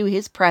into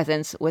his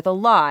presence with a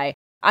lie.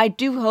 I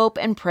do hope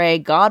and pray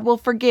God will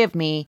forgive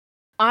me.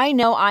 I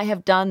know I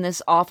have done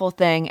this awful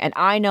thing, and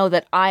I know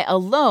that I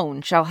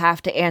alone shall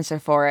have to answer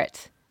for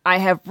it. I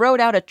have wrote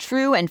out a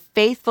true and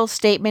faithful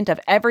statement of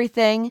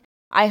everything.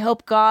 I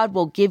hope God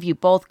will give you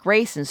both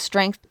grace and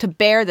strength to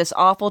bear this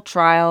awful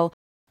trial.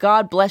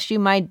 God bless you,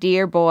 my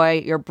dear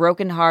boy, your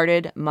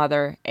broken-hearted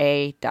mother,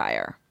 A.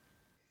 Dyer.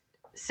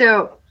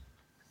 So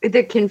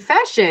the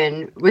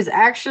confession was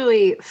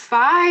actually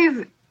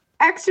 5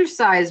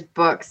 exercise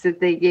books that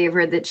they gave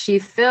her that she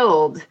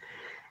filled.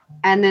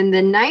 And then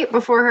the night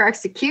before her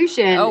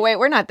execution... Oh, wait,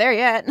 we're not there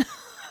yet.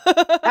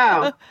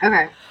 Oh,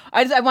 okay.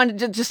 I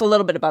wanted just a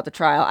little bit about the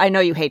trial. I know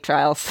you hate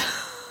trials.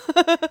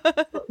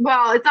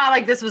 Well, it's not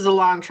like this was a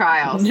long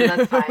trial, so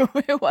that's fine.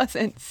 It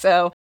wasn't.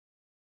 So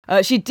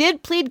she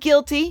did plead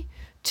guilty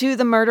to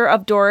the murder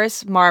of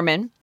Doris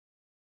Marmon.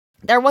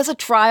 There was a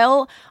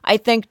trial, I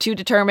think, to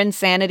determine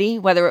sanity,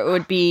 whether it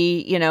would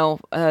be,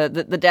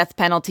 the death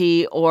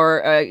penalty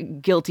or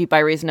guilty by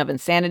reason of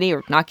insanity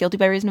or not guilty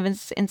by reason of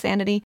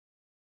insanity.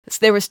 So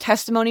there was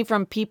testimony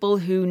from people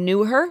who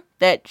knew her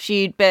that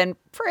she'd been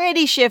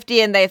pretty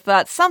shifty and they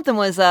thought something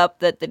was up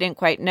that they didn't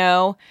quite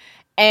know.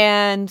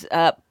 And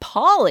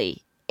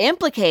Polly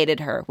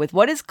implicated her with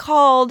what is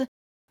called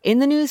in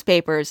the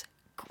newspapers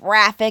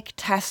graphic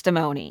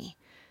testimony.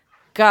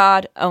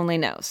 God only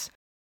knows.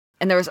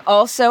 And there was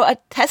also a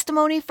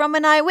testimony from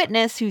an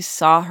eyewitness who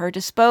saw her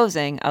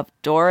disposing of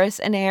Doris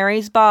and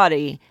Harry's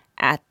body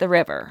at the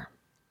river.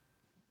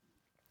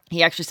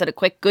 He actually said a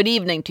quick good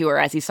evening to her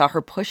as he saw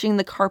her pushing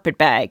the carpet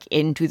bag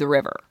into the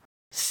river.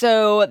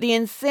 So the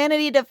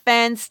insanity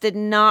defense did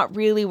not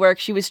really work.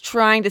 She was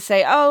trying to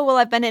say, oh, well,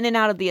 I've been in and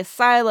out of the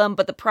asylum,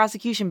 but the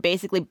prosecution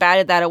basically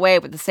batted that away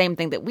with the same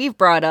thing that we've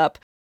brought up,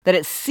 that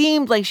it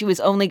seemed like she was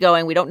only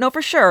going, we don't know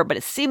for sure, but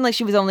it seemed like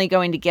she was only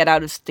going to get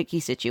out of sticky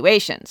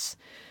situations.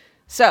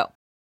 So,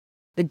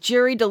 the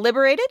jury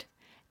deliberated,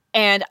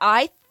 and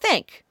I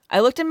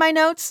looked in my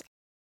notes,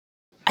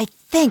 I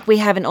think we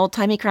have an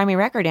old-timey crimey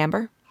record,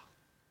 Amber.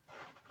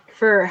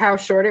 For how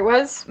short it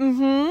was?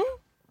 Mm-hmm.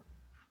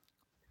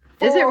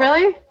 Is it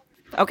really?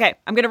 Okay,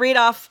 I'm going to read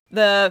off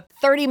the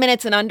 30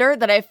 minutes and under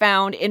that I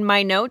found in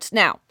my notes.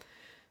 Now,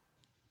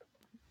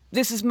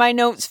 this is my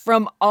notes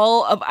from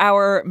all of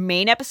our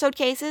main episode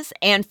cases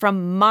and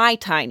from my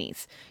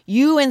tinies.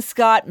 You and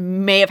Scott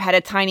may have had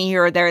a tiny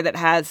here or there that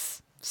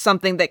has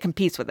something that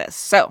competes with this.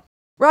 So,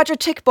 Roger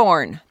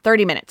Tichborne,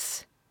 30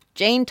 minutes.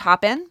 Jane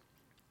Toppin,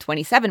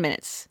 27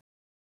 minutes.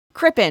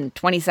 Crippen,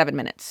 27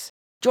 minutes.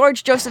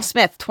 George Joseph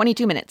Smith,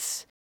 22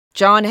 minutes.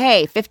 John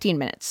Hay, 15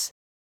 minutes.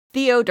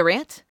 Theo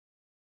Durant,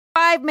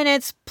 5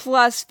 minutes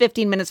plus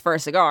 15 minutes for a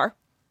cigar.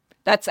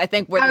 That's, I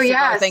think, where the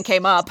cigar thing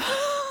came up.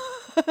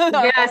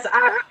 Yes,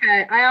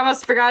 okay. I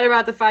almost forgot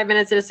about the 5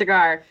 minutes of a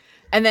cigar.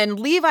 And then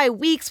Levi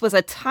Weeks was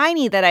a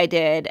tiny that I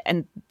did,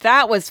 and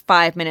that was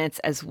 5 minutes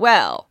as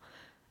well.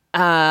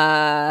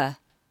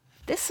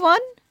 This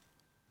one,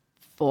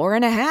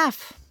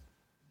 4.5.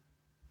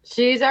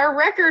 She's our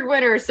record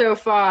winner so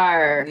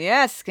far.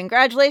 Yes,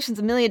 congratulations,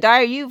 Amelia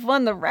Dyer. You've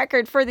won the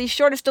record for the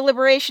shortest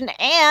deliberation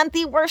and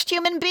the worst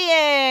human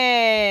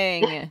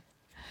being.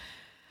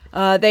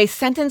 They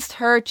sentenced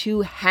her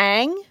to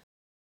hang.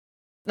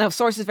 Now,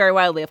 sources vary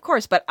wildly, of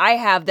course, but I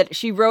have that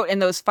she wrote in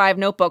those 5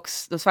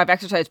 notebooks, those 5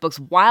 exercise books,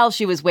 while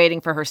she was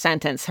waiting for her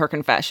sentence, her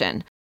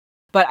confession.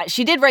 But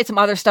she did write some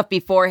other stuff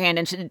beforehand,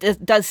 and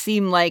it does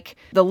seem like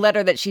the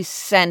letter that she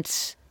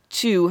sent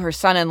to her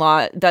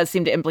son-in-law does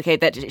seem to implicate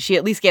that she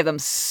at least gave them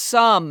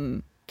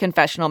some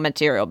confessional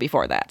material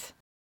before that.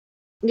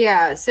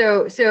 Yeah,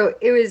 so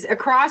it was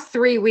across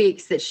 3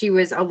 weeks that she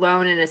was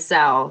alone in a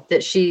cell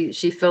that she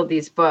filled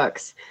these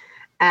books.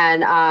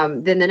 And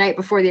then the night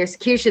before the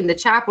execution, the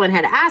chaplain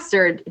had asked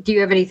her, do you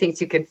have anything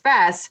to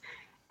confess?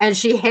 And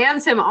she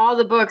hands him all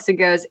the books and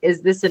goes,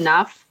 is this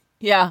enough?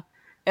 Yeah.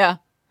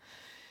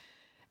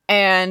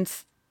 And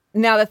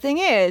now the thing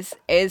is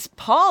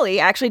Polly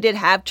actually did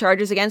have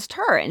charges against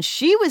her, and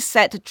she was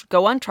set to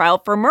go on trial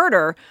for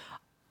murder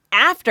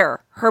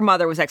after her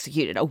mother was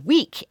executed, a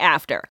week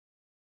after.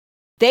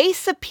 They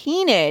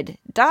subpoenaed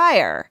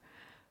Dyer,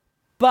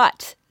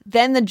 but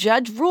then the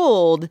judge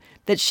ruled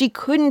that she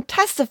couldn't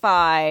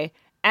testify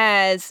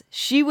as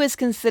she was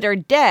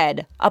considered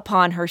dead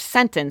upon her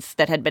sentence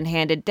that had been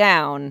handed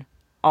down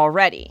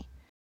already.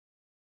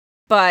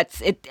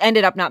 But it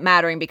ended up not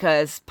mattering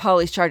because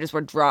Polly's charges were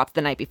dropped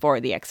the night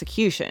before the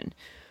execution,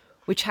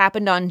 which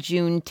happened on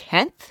June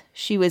 10th.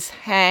 She was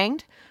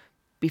hanged.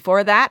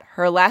 Before that,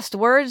 her last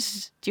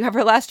words. Do you have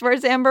her last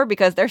words, Amber?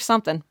 Because there's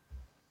something.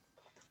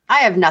 I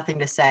have nothing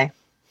to say.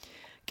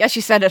 Guess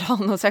she said it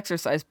all in those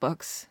exercise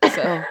books.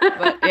 So,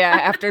 but yeah,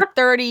 after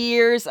 30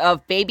 years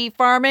of baby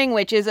farming,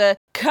 which is a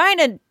kind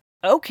of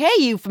okay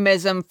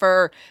euphemism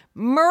for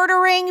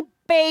murdering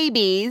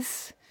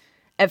babies,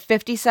 at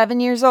 57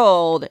 years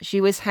old, she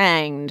was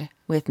hanged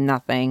with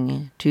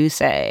nothing to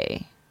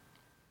say.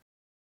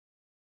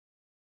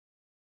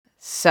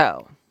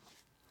 So,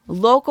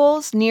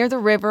 locals near the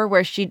river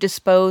where she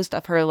disposed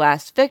of her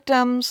last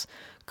victims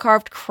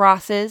carved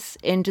crosses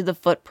into the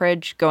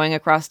footbridge going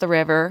across the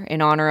river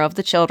in honor of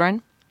the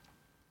children.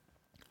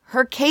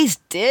 Her case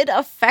did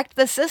affect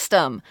the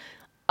system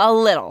a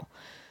little.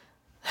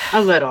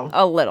 A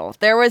little.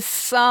 There was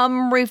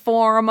some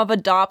reform of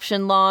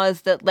adoption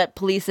laws that let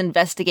police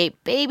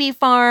investigate baby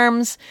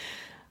farms.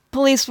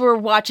 Police were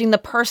watching the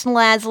personal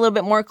ads a little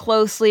bit more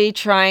closely,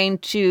 trying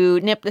to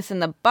nip this in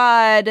the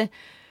bud.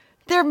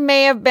 There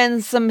may have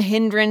been some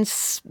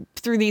hindrance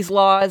through these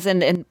laws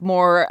and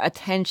more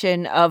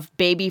attention of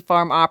baby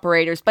farm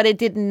operators, but it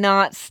did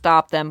not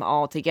stop them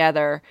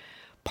altogether.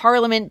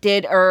 Parliament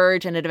did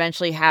urge, and it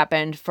eventually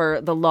happened,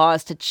 for the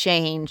laws to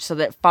change so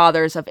that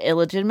fathers of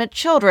illegitimate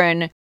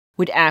children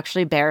would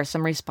actually bear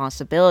some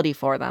responsibility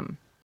for them.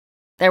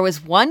 There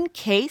was one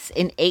case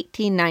in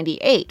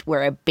 1898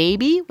 where a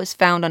baby was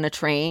found on a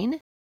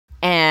train,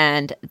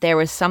 and there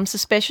was some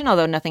suspicion,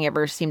 although nothing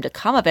ever seemed to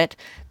come of it,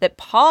 that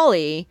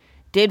Polly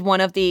did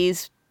one of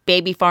these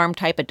baby farm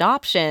type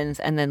adoptions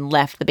and then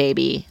left the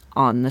baby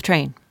on the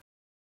train.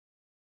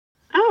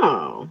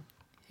 Oh.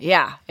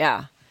 Yeah.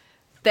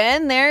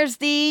 Then there's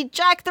the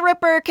Jack the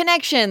Ripper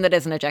connection. That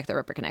isn't a Jack the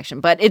Ripper connection,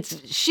 but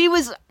she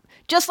was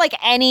just like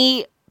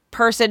any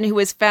person who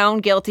was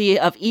found guilty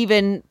of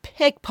even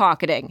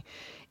pickpocketing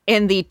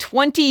in the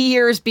 20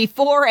 years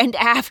before and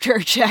after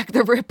Jack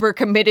the Ripper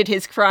committed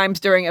his crimes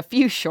during a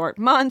few short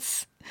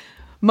months,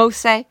 most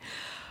say.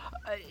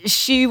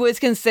 She was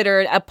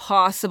considered a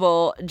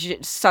possible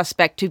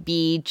suspect to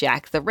be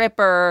Jack the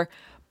Ripper,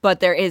 but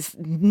there is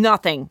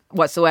nothing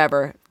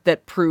whatsoever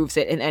that proves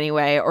it in any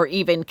way or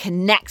even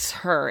connects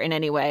her in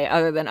any way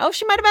other than,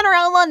 she might have been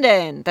around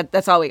London.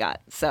 That's all we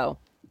got. So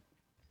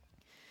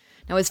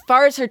now, as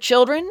far as her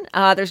children,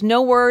 there's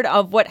no word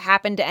of what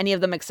happened to any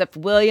of them except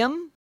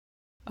William,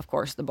 of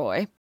course, the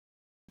boy.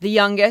 The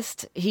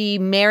youngest, he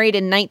married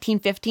in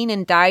 1915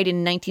 and died in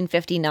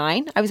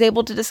 1959, I was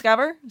able to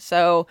discover.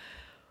 So,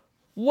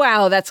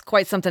 wow, that's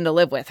quite something to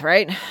live with,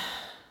 right?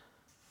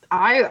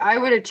 I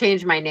would have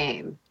changed my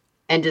name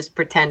and just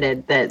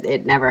pretended that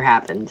it never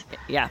happened.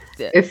 Yeah.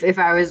 If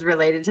I was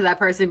related to that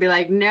person, be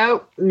like,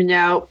 nope,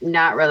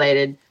 not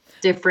related.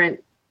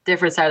 Different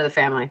side of the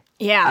family.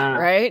 Yeah,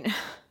 right?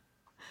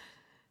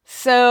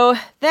 So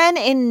then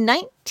in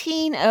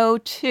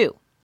 1902,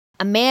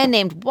 a man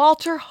named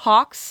Walter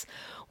Hawks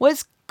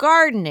was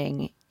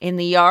gardening in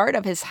the yard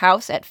of his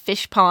house at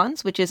Fish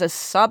Ponds, which is a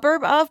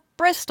suburb of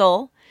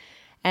Bristol,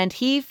 and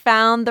he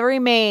found the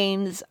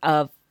remains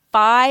of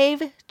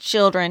 5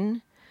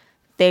 children.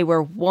 They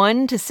were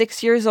 1 to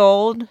 6 years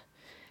old,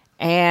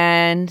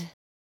 and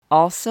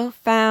also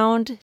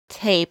found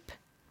tape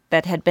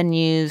that had been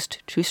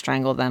used to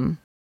strangle them.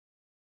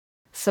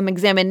 Some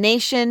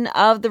examination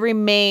of the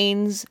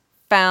remains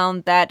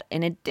found that,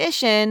 in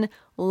addition,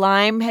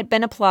 lime had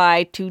been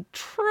applied to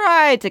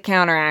try to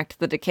counteract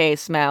the decay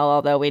smell,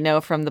 although we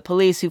know from the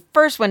police who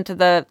first went to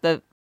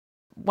the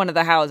one of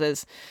the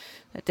houses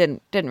that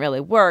didn't really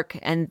work.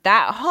 And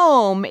that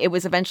home, it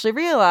was eventually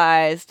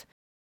realized,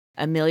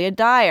 Amelia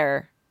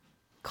Dyer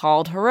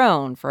called her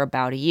own for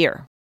about a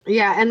year.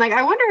 Yeah, and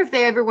I wonder if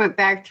they ever went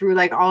back through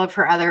all of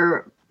her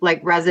other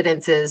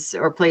residences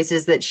or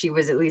places that she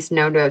was at least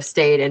known to have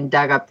stayed and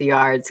dug up the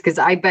yards, because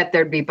I bet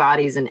there'd be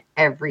bodies in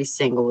every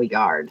single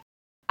yard.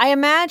 I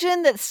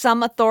imagine that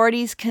some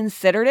authorities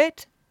considered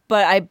it,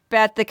 but I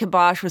bet the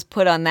kibosh was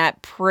put on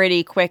that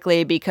pretty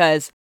quickly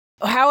because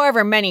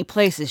however many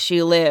places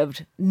she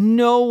lived,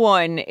 no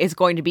one is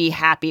going to be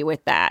happy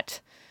with that.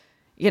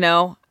 You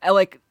know,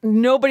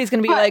 nobody's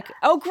going to be like,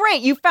 oh,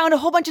 great, you found a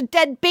whole bunch of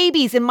dead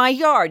babies in my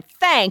yard.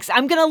 Thanks.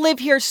 I'm going to live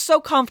here so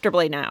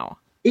comfortably now.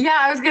 Yeah,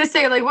 I was going to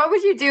say, what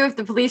would you do if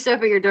the police show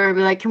up at your door and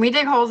be like, can we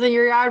dig holes in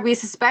your yard? We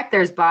suspect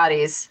there's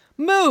bodies.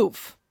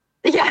 Move.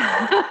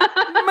 Yeah.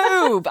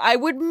 Move. I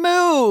would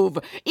move.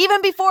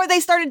 Even before they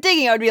started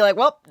digging, I would be like,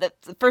 well, the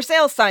for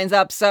sale sign's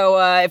up. So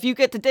if you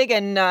get to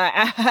digging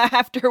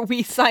after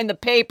we sign the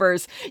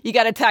papers, you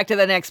got to talk to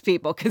the next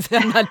people because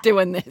I'm not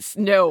doing this.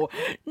 No.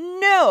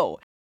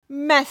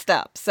 Messed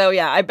up. So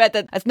yeah, I bet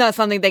that's not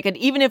something they could,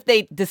 even if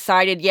they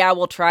decided, yeah,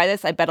 we'll try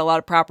this. I bet a lot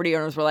of property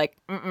owners were like,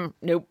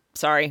 nope,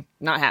 sorry,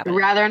 not happening.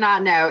 Rather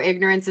not know.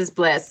 Ignorance is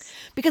bliss.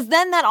 Because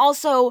then that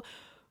also,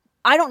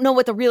 I don't know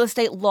what the real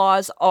estate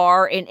laws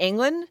are in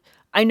England.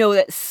 I know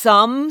that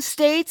some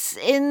states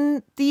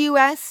in the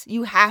US,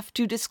 you have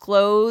to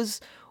disclose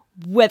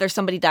whether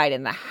somebody died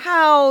in the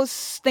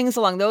house, things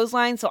along those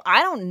lines. So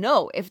I don't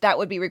know if that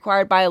would be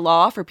required by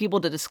law for people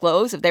to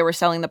disclose if they were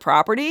selling the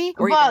property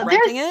or even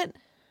renting it.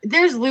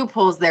 There's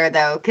loopholes there,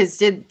 though, because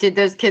did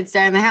those kids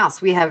die in the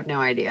house? We have no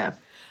idea.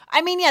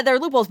 I mean, yeah, there are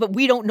loopholes, but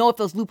we don't know if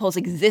those loopholes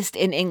exist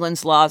in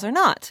England's laws or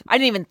not. I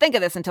didn't even think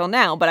of this until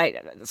now, but I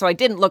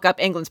didn't look up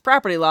England's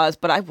property laws,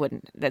 but I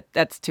wouldn't.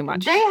 That's too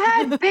much. They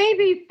had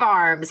baby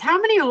farms. How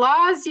many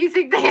laws do you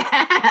think they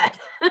had?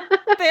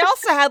 They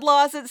also had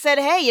laws that said,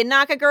 hey, you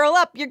knock a girl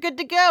up, you're good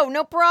to go,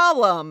 no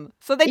problem.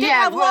 So they did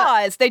have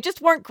laws. They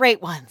just weren't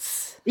great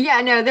ones.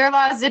 Yeah, no, their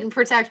laws didn't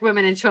protect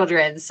women and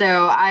children.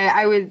 So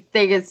I would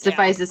think it's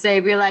suffice to say,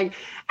 be like,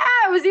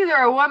 it was either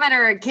a woman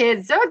or a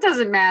kid, so it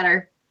doesn't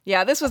matter.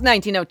 Yeah, this was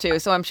 1902,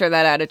 so I'm sure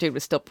that attitude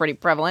was still pretty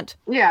prevalent.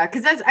 Yeah,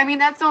 because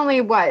that's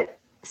only,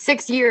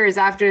 6 years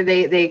after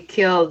they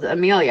killed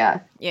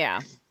Amelia.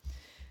 Yeah.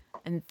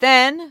 And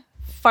then,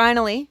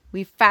 finally,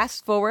 we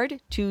fast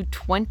forward to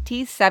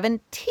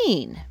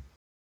 2017.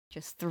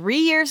 Just 3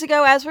 years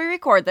ago as we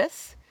record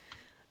this,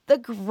 the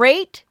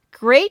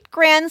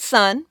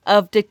great-great-grandson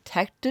of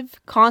Detective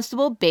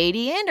Constable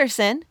Beatty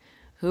Anderson,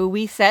 who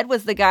we said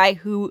was the guy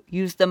who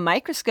used the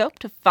microscope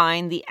to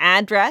find the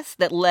address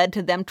that led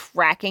to them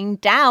tracking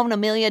down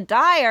Amelia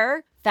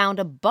Dyer, found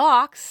a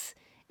box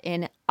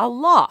in a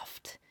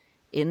loft.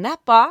 In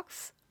that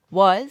box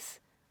was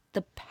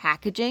the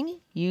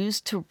packaging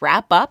used to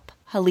wrap up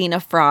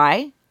Helena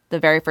Fry, the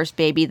very first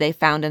baby they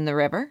found in the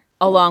river,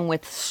 along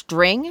with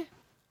string,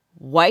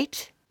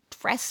 white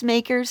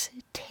dressmaker's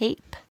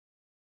tape,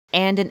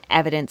 and an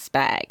evidence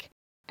bag.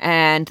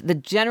 And the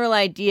general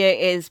idea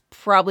is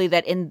probably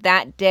that in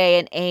that day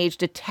and age,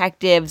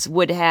 detectives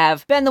would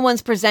have been the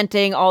ones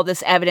presenting all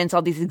this evidence,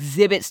 all these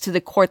exhibits to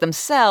the court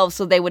themselves.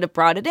 So they would have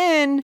brought it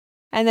in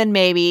and then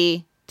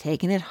maybe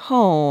taken it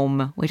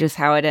home, which is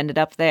how it ended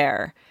up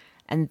there.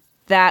 And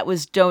that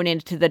was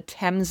donated to the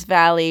Thames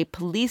Valley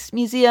Police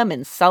Museum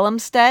in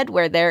Sulhamstead,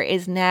 where there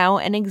is now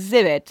an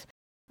exhibit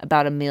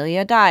about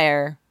Amelia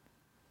Dyer,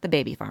 the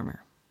baby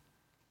farmer.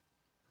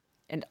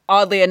 And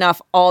oddly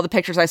enough, all the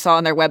pictures I saw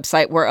on their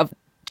website were of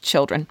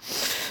children.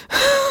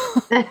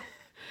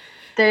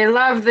 They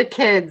love the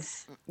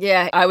kids.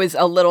 Yeah, I was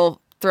a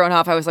little thrown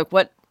off. I was like,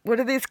 what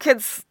are these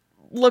kids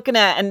looking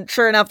at? And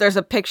sure enough, there's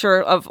a picture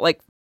of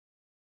like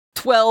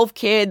 12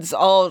 kids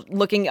all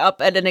looking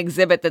up at an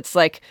exhibit that's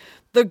like,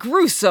 the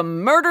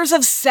gruesome murders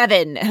of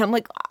 7. And I'm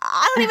like,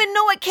 I don't even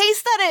know what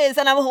case that is.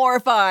 And I'm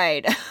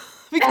horrified.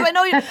 Because I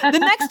know the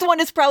next one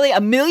is probably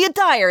Amelia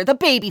Dyer, the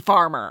baby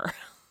farmer.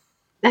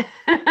 All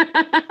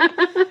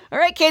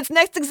right, kids,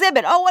 next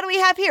exhibit. Oh, what do we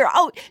have here?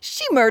 Oh,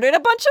 she murdered a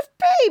bunch of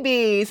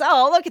babies.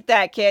 Oh, look at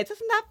that, kids.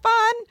 Isn't that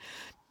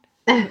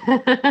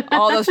fun?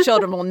 All those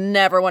children will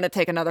never want to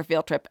take another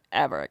field trip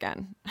ever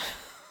again.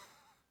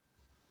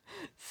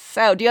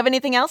 So, do you have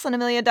anything else on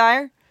Amelia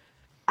Dyer?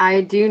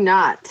 I do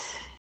not.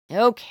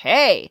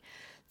 Okay.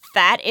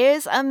 That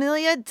is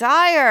Amelia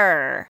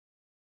Dyer.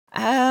 Do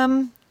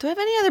I have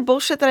any other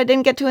bullshit that I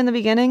didn't get to in the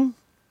beginning?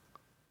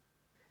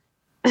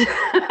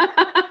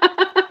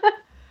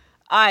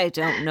 I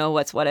don't know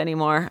what's what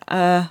anymore.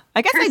 I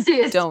guess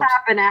Chrissy I don't. is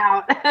tapping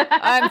out.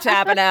 I'm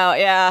tapping out.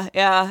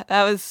 Yeah.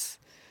 That was.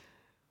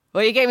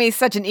 Well, you gave me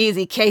such an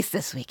easy case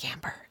this week,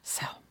 Amber.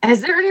 So.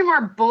 Is there any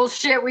more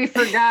bullshit we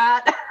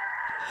forgot?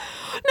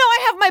 No,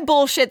 I have my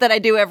bullshit that I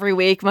do every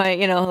week. I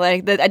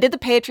did the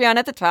Patreon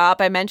at the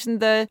top. I mentioned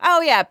the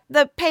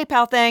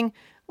PayPal thing.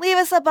 Leave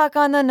us $1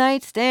 on the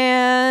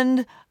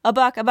nightstand.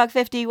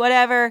 $1.50,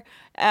 whatever.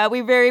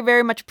 We very,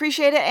 very much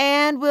appreciate it,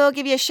 and we'll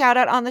give you a shout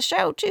out on the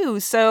show too.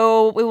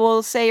 So we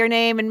will say your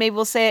name, and maybe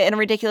we'll say it in a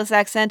ridiculous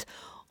accent,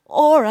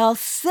 or I'll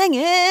sing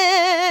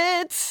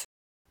it.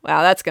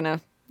 Wow, that's gonna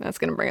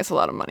bring us a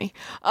lot of money.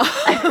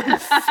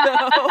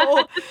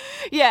 So,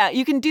 yeah,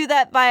 you can do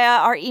that via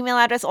our email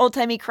address,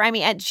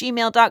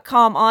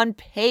 oldtimeycrimey@gmail.com, on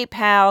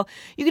PayPal.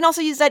 You can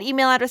also use that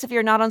email address if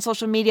you're not on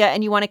social media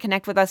and you want to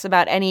connect with us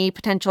about any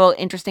potential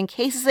interesting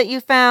cases that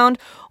you found,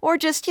 or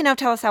just,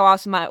 tell us how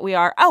awesome we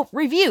are. Oh,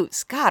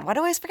 reviews. God, why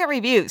do I always forget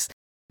reviews?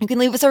 You can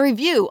leave us a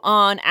review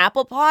on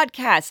Apple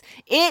Podcasts.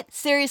 It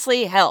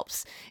seriously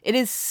helps. It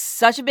is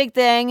such a big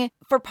thing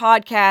for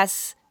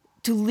podcasts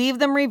to leave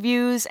them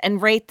reviews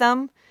and rate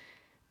them,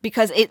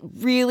 because it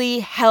really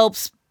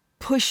helps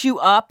push you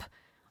up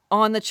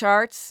on the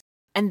charts.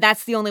 And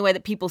that's the only way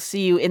that people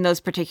see you in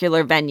those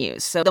particular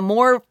venues. So the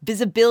more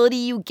visibility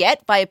you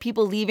get via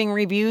people leaving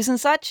reviews and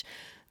such,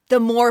 the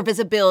more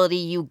visibility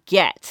you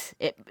get.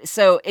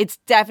 So it's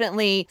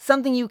definitely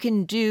something you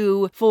can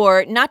do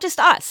for not just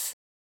us.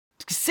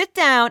 Sit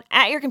down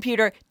at your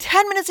computer,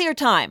 10 minutes of your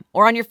time,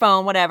 or on your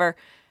phone, whatever.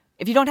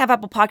 If you don't have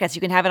Apple Podcasts,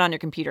 you can have it on your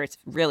computer. It's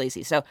real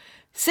easy. So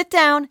sit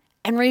down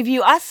and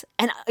review us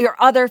and your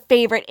other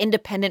favorite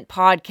independent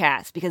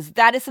podcasts, because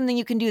that is something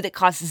you can do that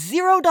costs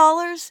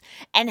 $0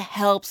 and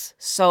helps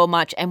so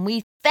much. And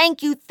we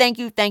thank you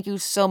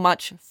so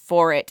much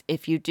for it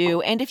if you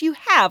do, and if you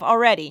have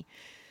already.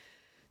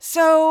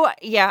 So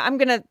yeah, I'm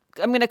gonna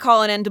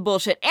call an end to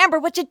bullshit. Amber,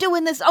 what you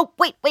doing this? Oh,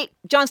 wait,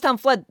 Johnstown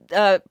flood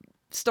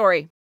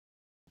story.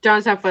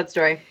 Johnstown flood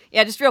story.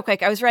 Yeah, just real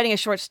quick. I was writing a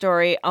short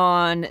story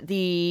on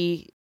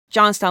the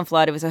Johnstown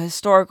flood. It was a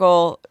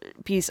historical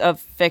piece of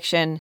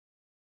fiction.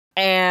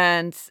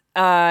 And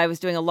I was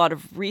doing a lot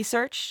of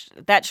research.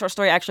 That short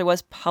story actually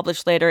was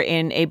published later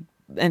in an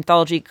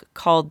anthology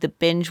called The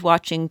Binge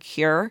Watching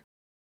Cure.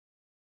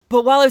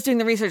 But while I was doing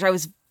the research, I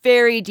was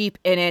very deep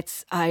in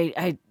it.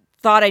 I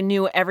thought I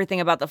knew everything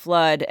about the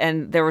flood,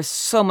 and there was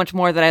so much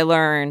more that I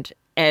learned.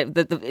 And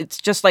it's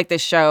just like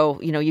this show.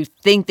 You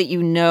think that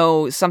you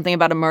know something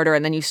about a murder,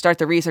 and then you start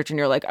the research, and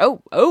you're like,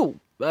 oh,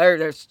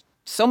 there's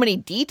so many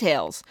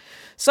details.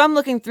 So I'm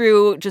looking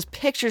through just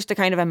pictures to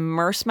kind of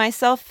immerse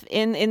myself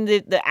in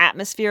the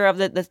atmosphere of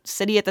the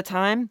city at the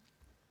time.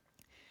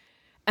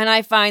 And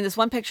I find this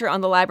one picture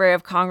on the Library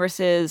of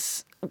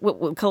Congress's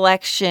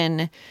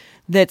collection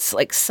that's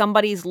like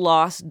somebody's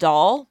lost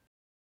doll.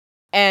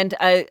 And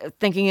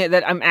thinking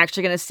that I'm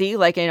actually going to see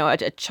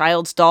a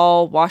child's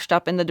doll washed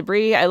up in the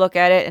debris. I look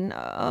at it and,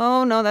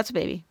 oh no, that's a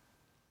baby.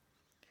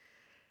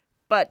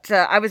 But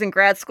I was in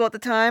grad school at the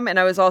time, and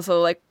I was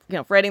also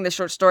writing this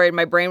short story, and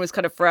my brain was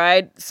kind of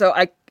fried. So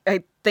I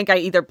think I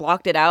either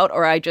blocked it out,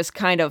 or I just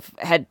kind of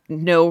had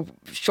no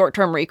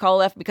short-term recall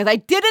left, because I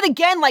did it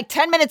again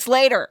 10 minutes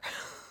later.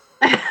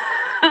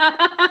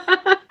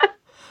 I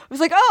was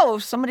like, oh,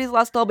 somebody's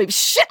lost doll baby.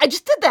 Shit, I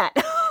just did that.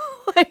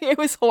 It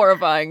was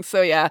horrifying.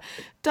 So yeah,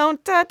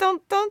 don't go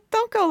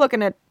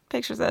looking at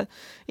pictures of.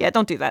 Yeah,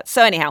 don't do that.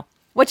 So anyhow,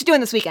 what you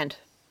doing this weekend?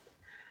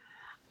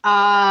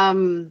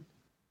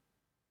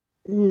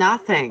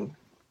 Nothing.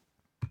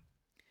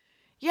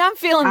 Yeah, I'm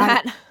feeling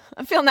that.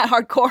 I'm feeling that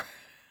hardcore.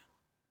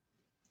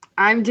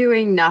 I'm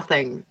doing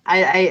nothing.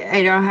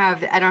 I don't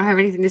have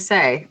anything to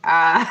say.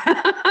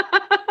 I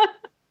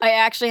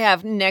actually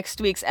have next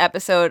week's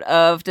episode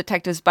of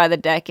Detectives by the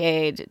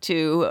Decade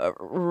to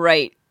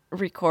write,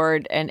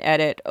 record, and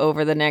edit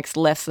over the next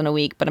less than a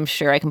week, but I'm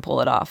sure I can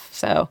pull it off.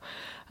 So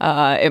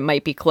it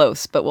might be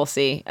close, but we'll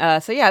see.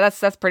 So yeah,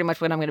 that's pretty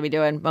much what I'm going to be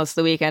doing most of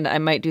the weekend. I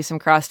might do some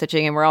cross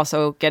stitching, and we're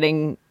also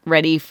getting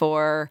ready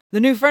for the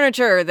new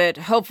furniture that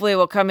hopefully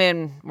will come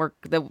in.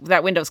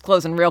 That window's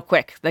closing real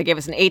quick. They gave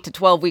us an 8 to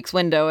 12 weeks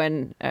window,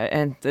 and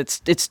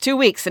it's 2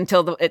 weeks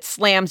until it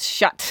slams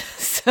shut.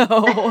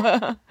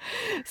 So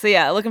so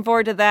yeah, looking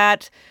forward to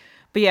that.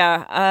 But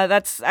yeah, I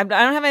don't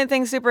have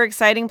anything super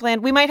exciting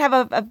planned. We might have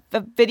a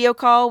video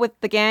call with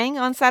the gang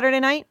on Saturday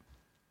night.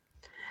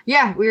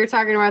 Yeah, we were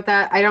talking about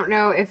that. I don't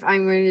know if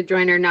I'm going to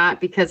join or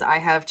not because I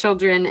have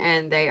children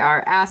and they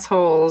are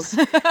assholes.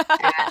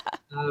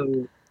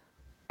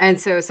 And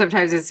so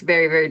sometimes it's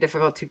very, very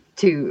difficult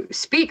to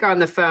speak on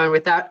the phone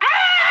without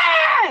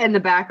in the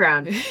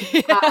background.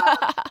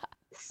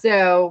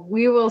 So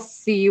we will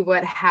see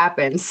what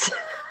happens.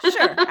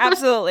 Sure,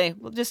 absolutely.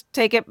 We'll just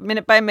take it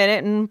minute by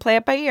minute and play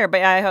it by ear.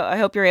 But I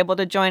hope you're able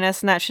to join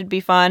us, and that should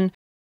be fun.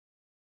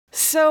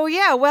 So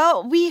yeah,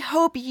 well, we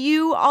hope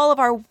you, all of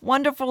our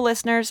wonderful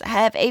listeners,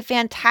 have a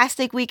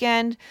fantastic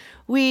weekend.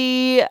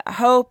 We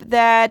hope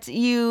that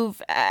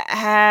you've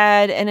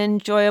had an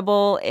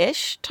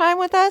enjoyable-ish time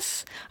with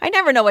us. I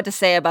never know what to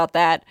say about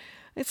that.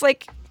 It's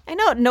like, I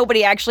know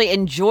nobody actually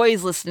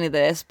enjoys listening to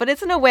this, but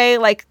it's in a way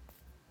like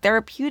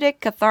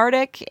therapeutic,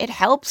 cathartic. It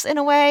helps in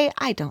a way.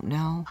 I don't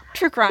know.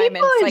 True crime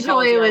People and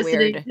psychology enjoy are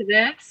listening weird. to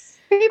this.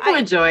 People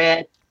enjoy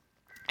it.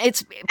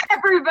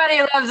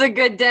 Everybody loves a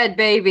good dead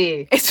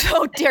baby. It's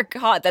oh dear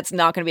God, that's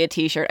not going to be a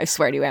T-shirt. I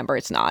swear to you, Amber,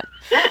 it's not.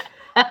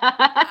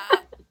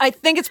 I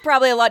think it's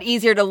probably a lot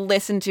easier to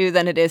listen to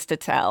than it is to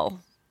tell.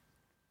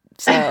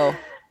 So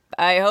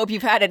I hope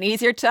you've had an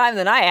easier time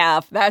than I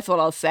have. That's what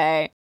I'll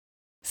say.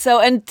 So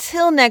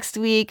until next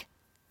week,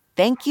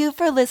 thank you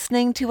for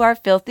listening to our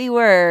filthy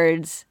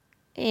words,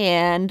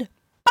 and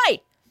bye.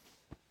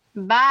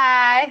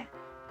 Bye.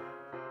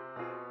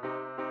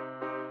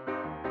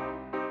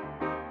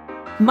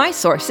 My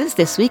sources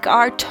this week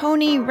are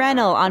Tony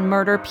Rennell on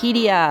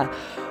Murderpedia,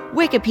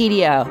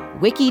 Wikipedia,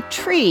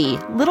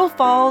 WikiTree, Little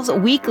Falls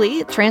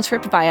Weekly,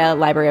 transcript via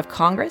Library of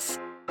Congress,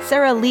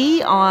 Sarah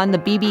Lee on the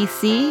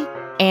BBC,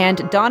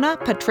 and Donna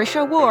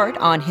Patricia Ward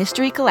on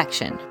History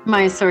Collection.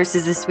 My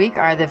sources this week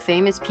are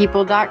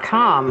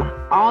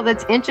thefamouspeople.com, All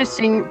That's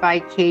Interesting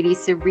by Katie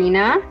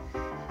Sabrina,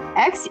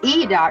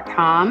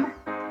 xe.com,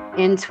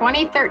 in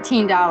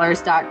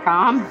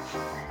 2013dollars.com,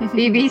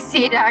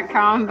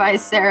 bbc.com by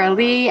Sarah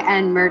Lee,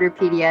 and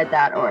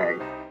murderpedia.org.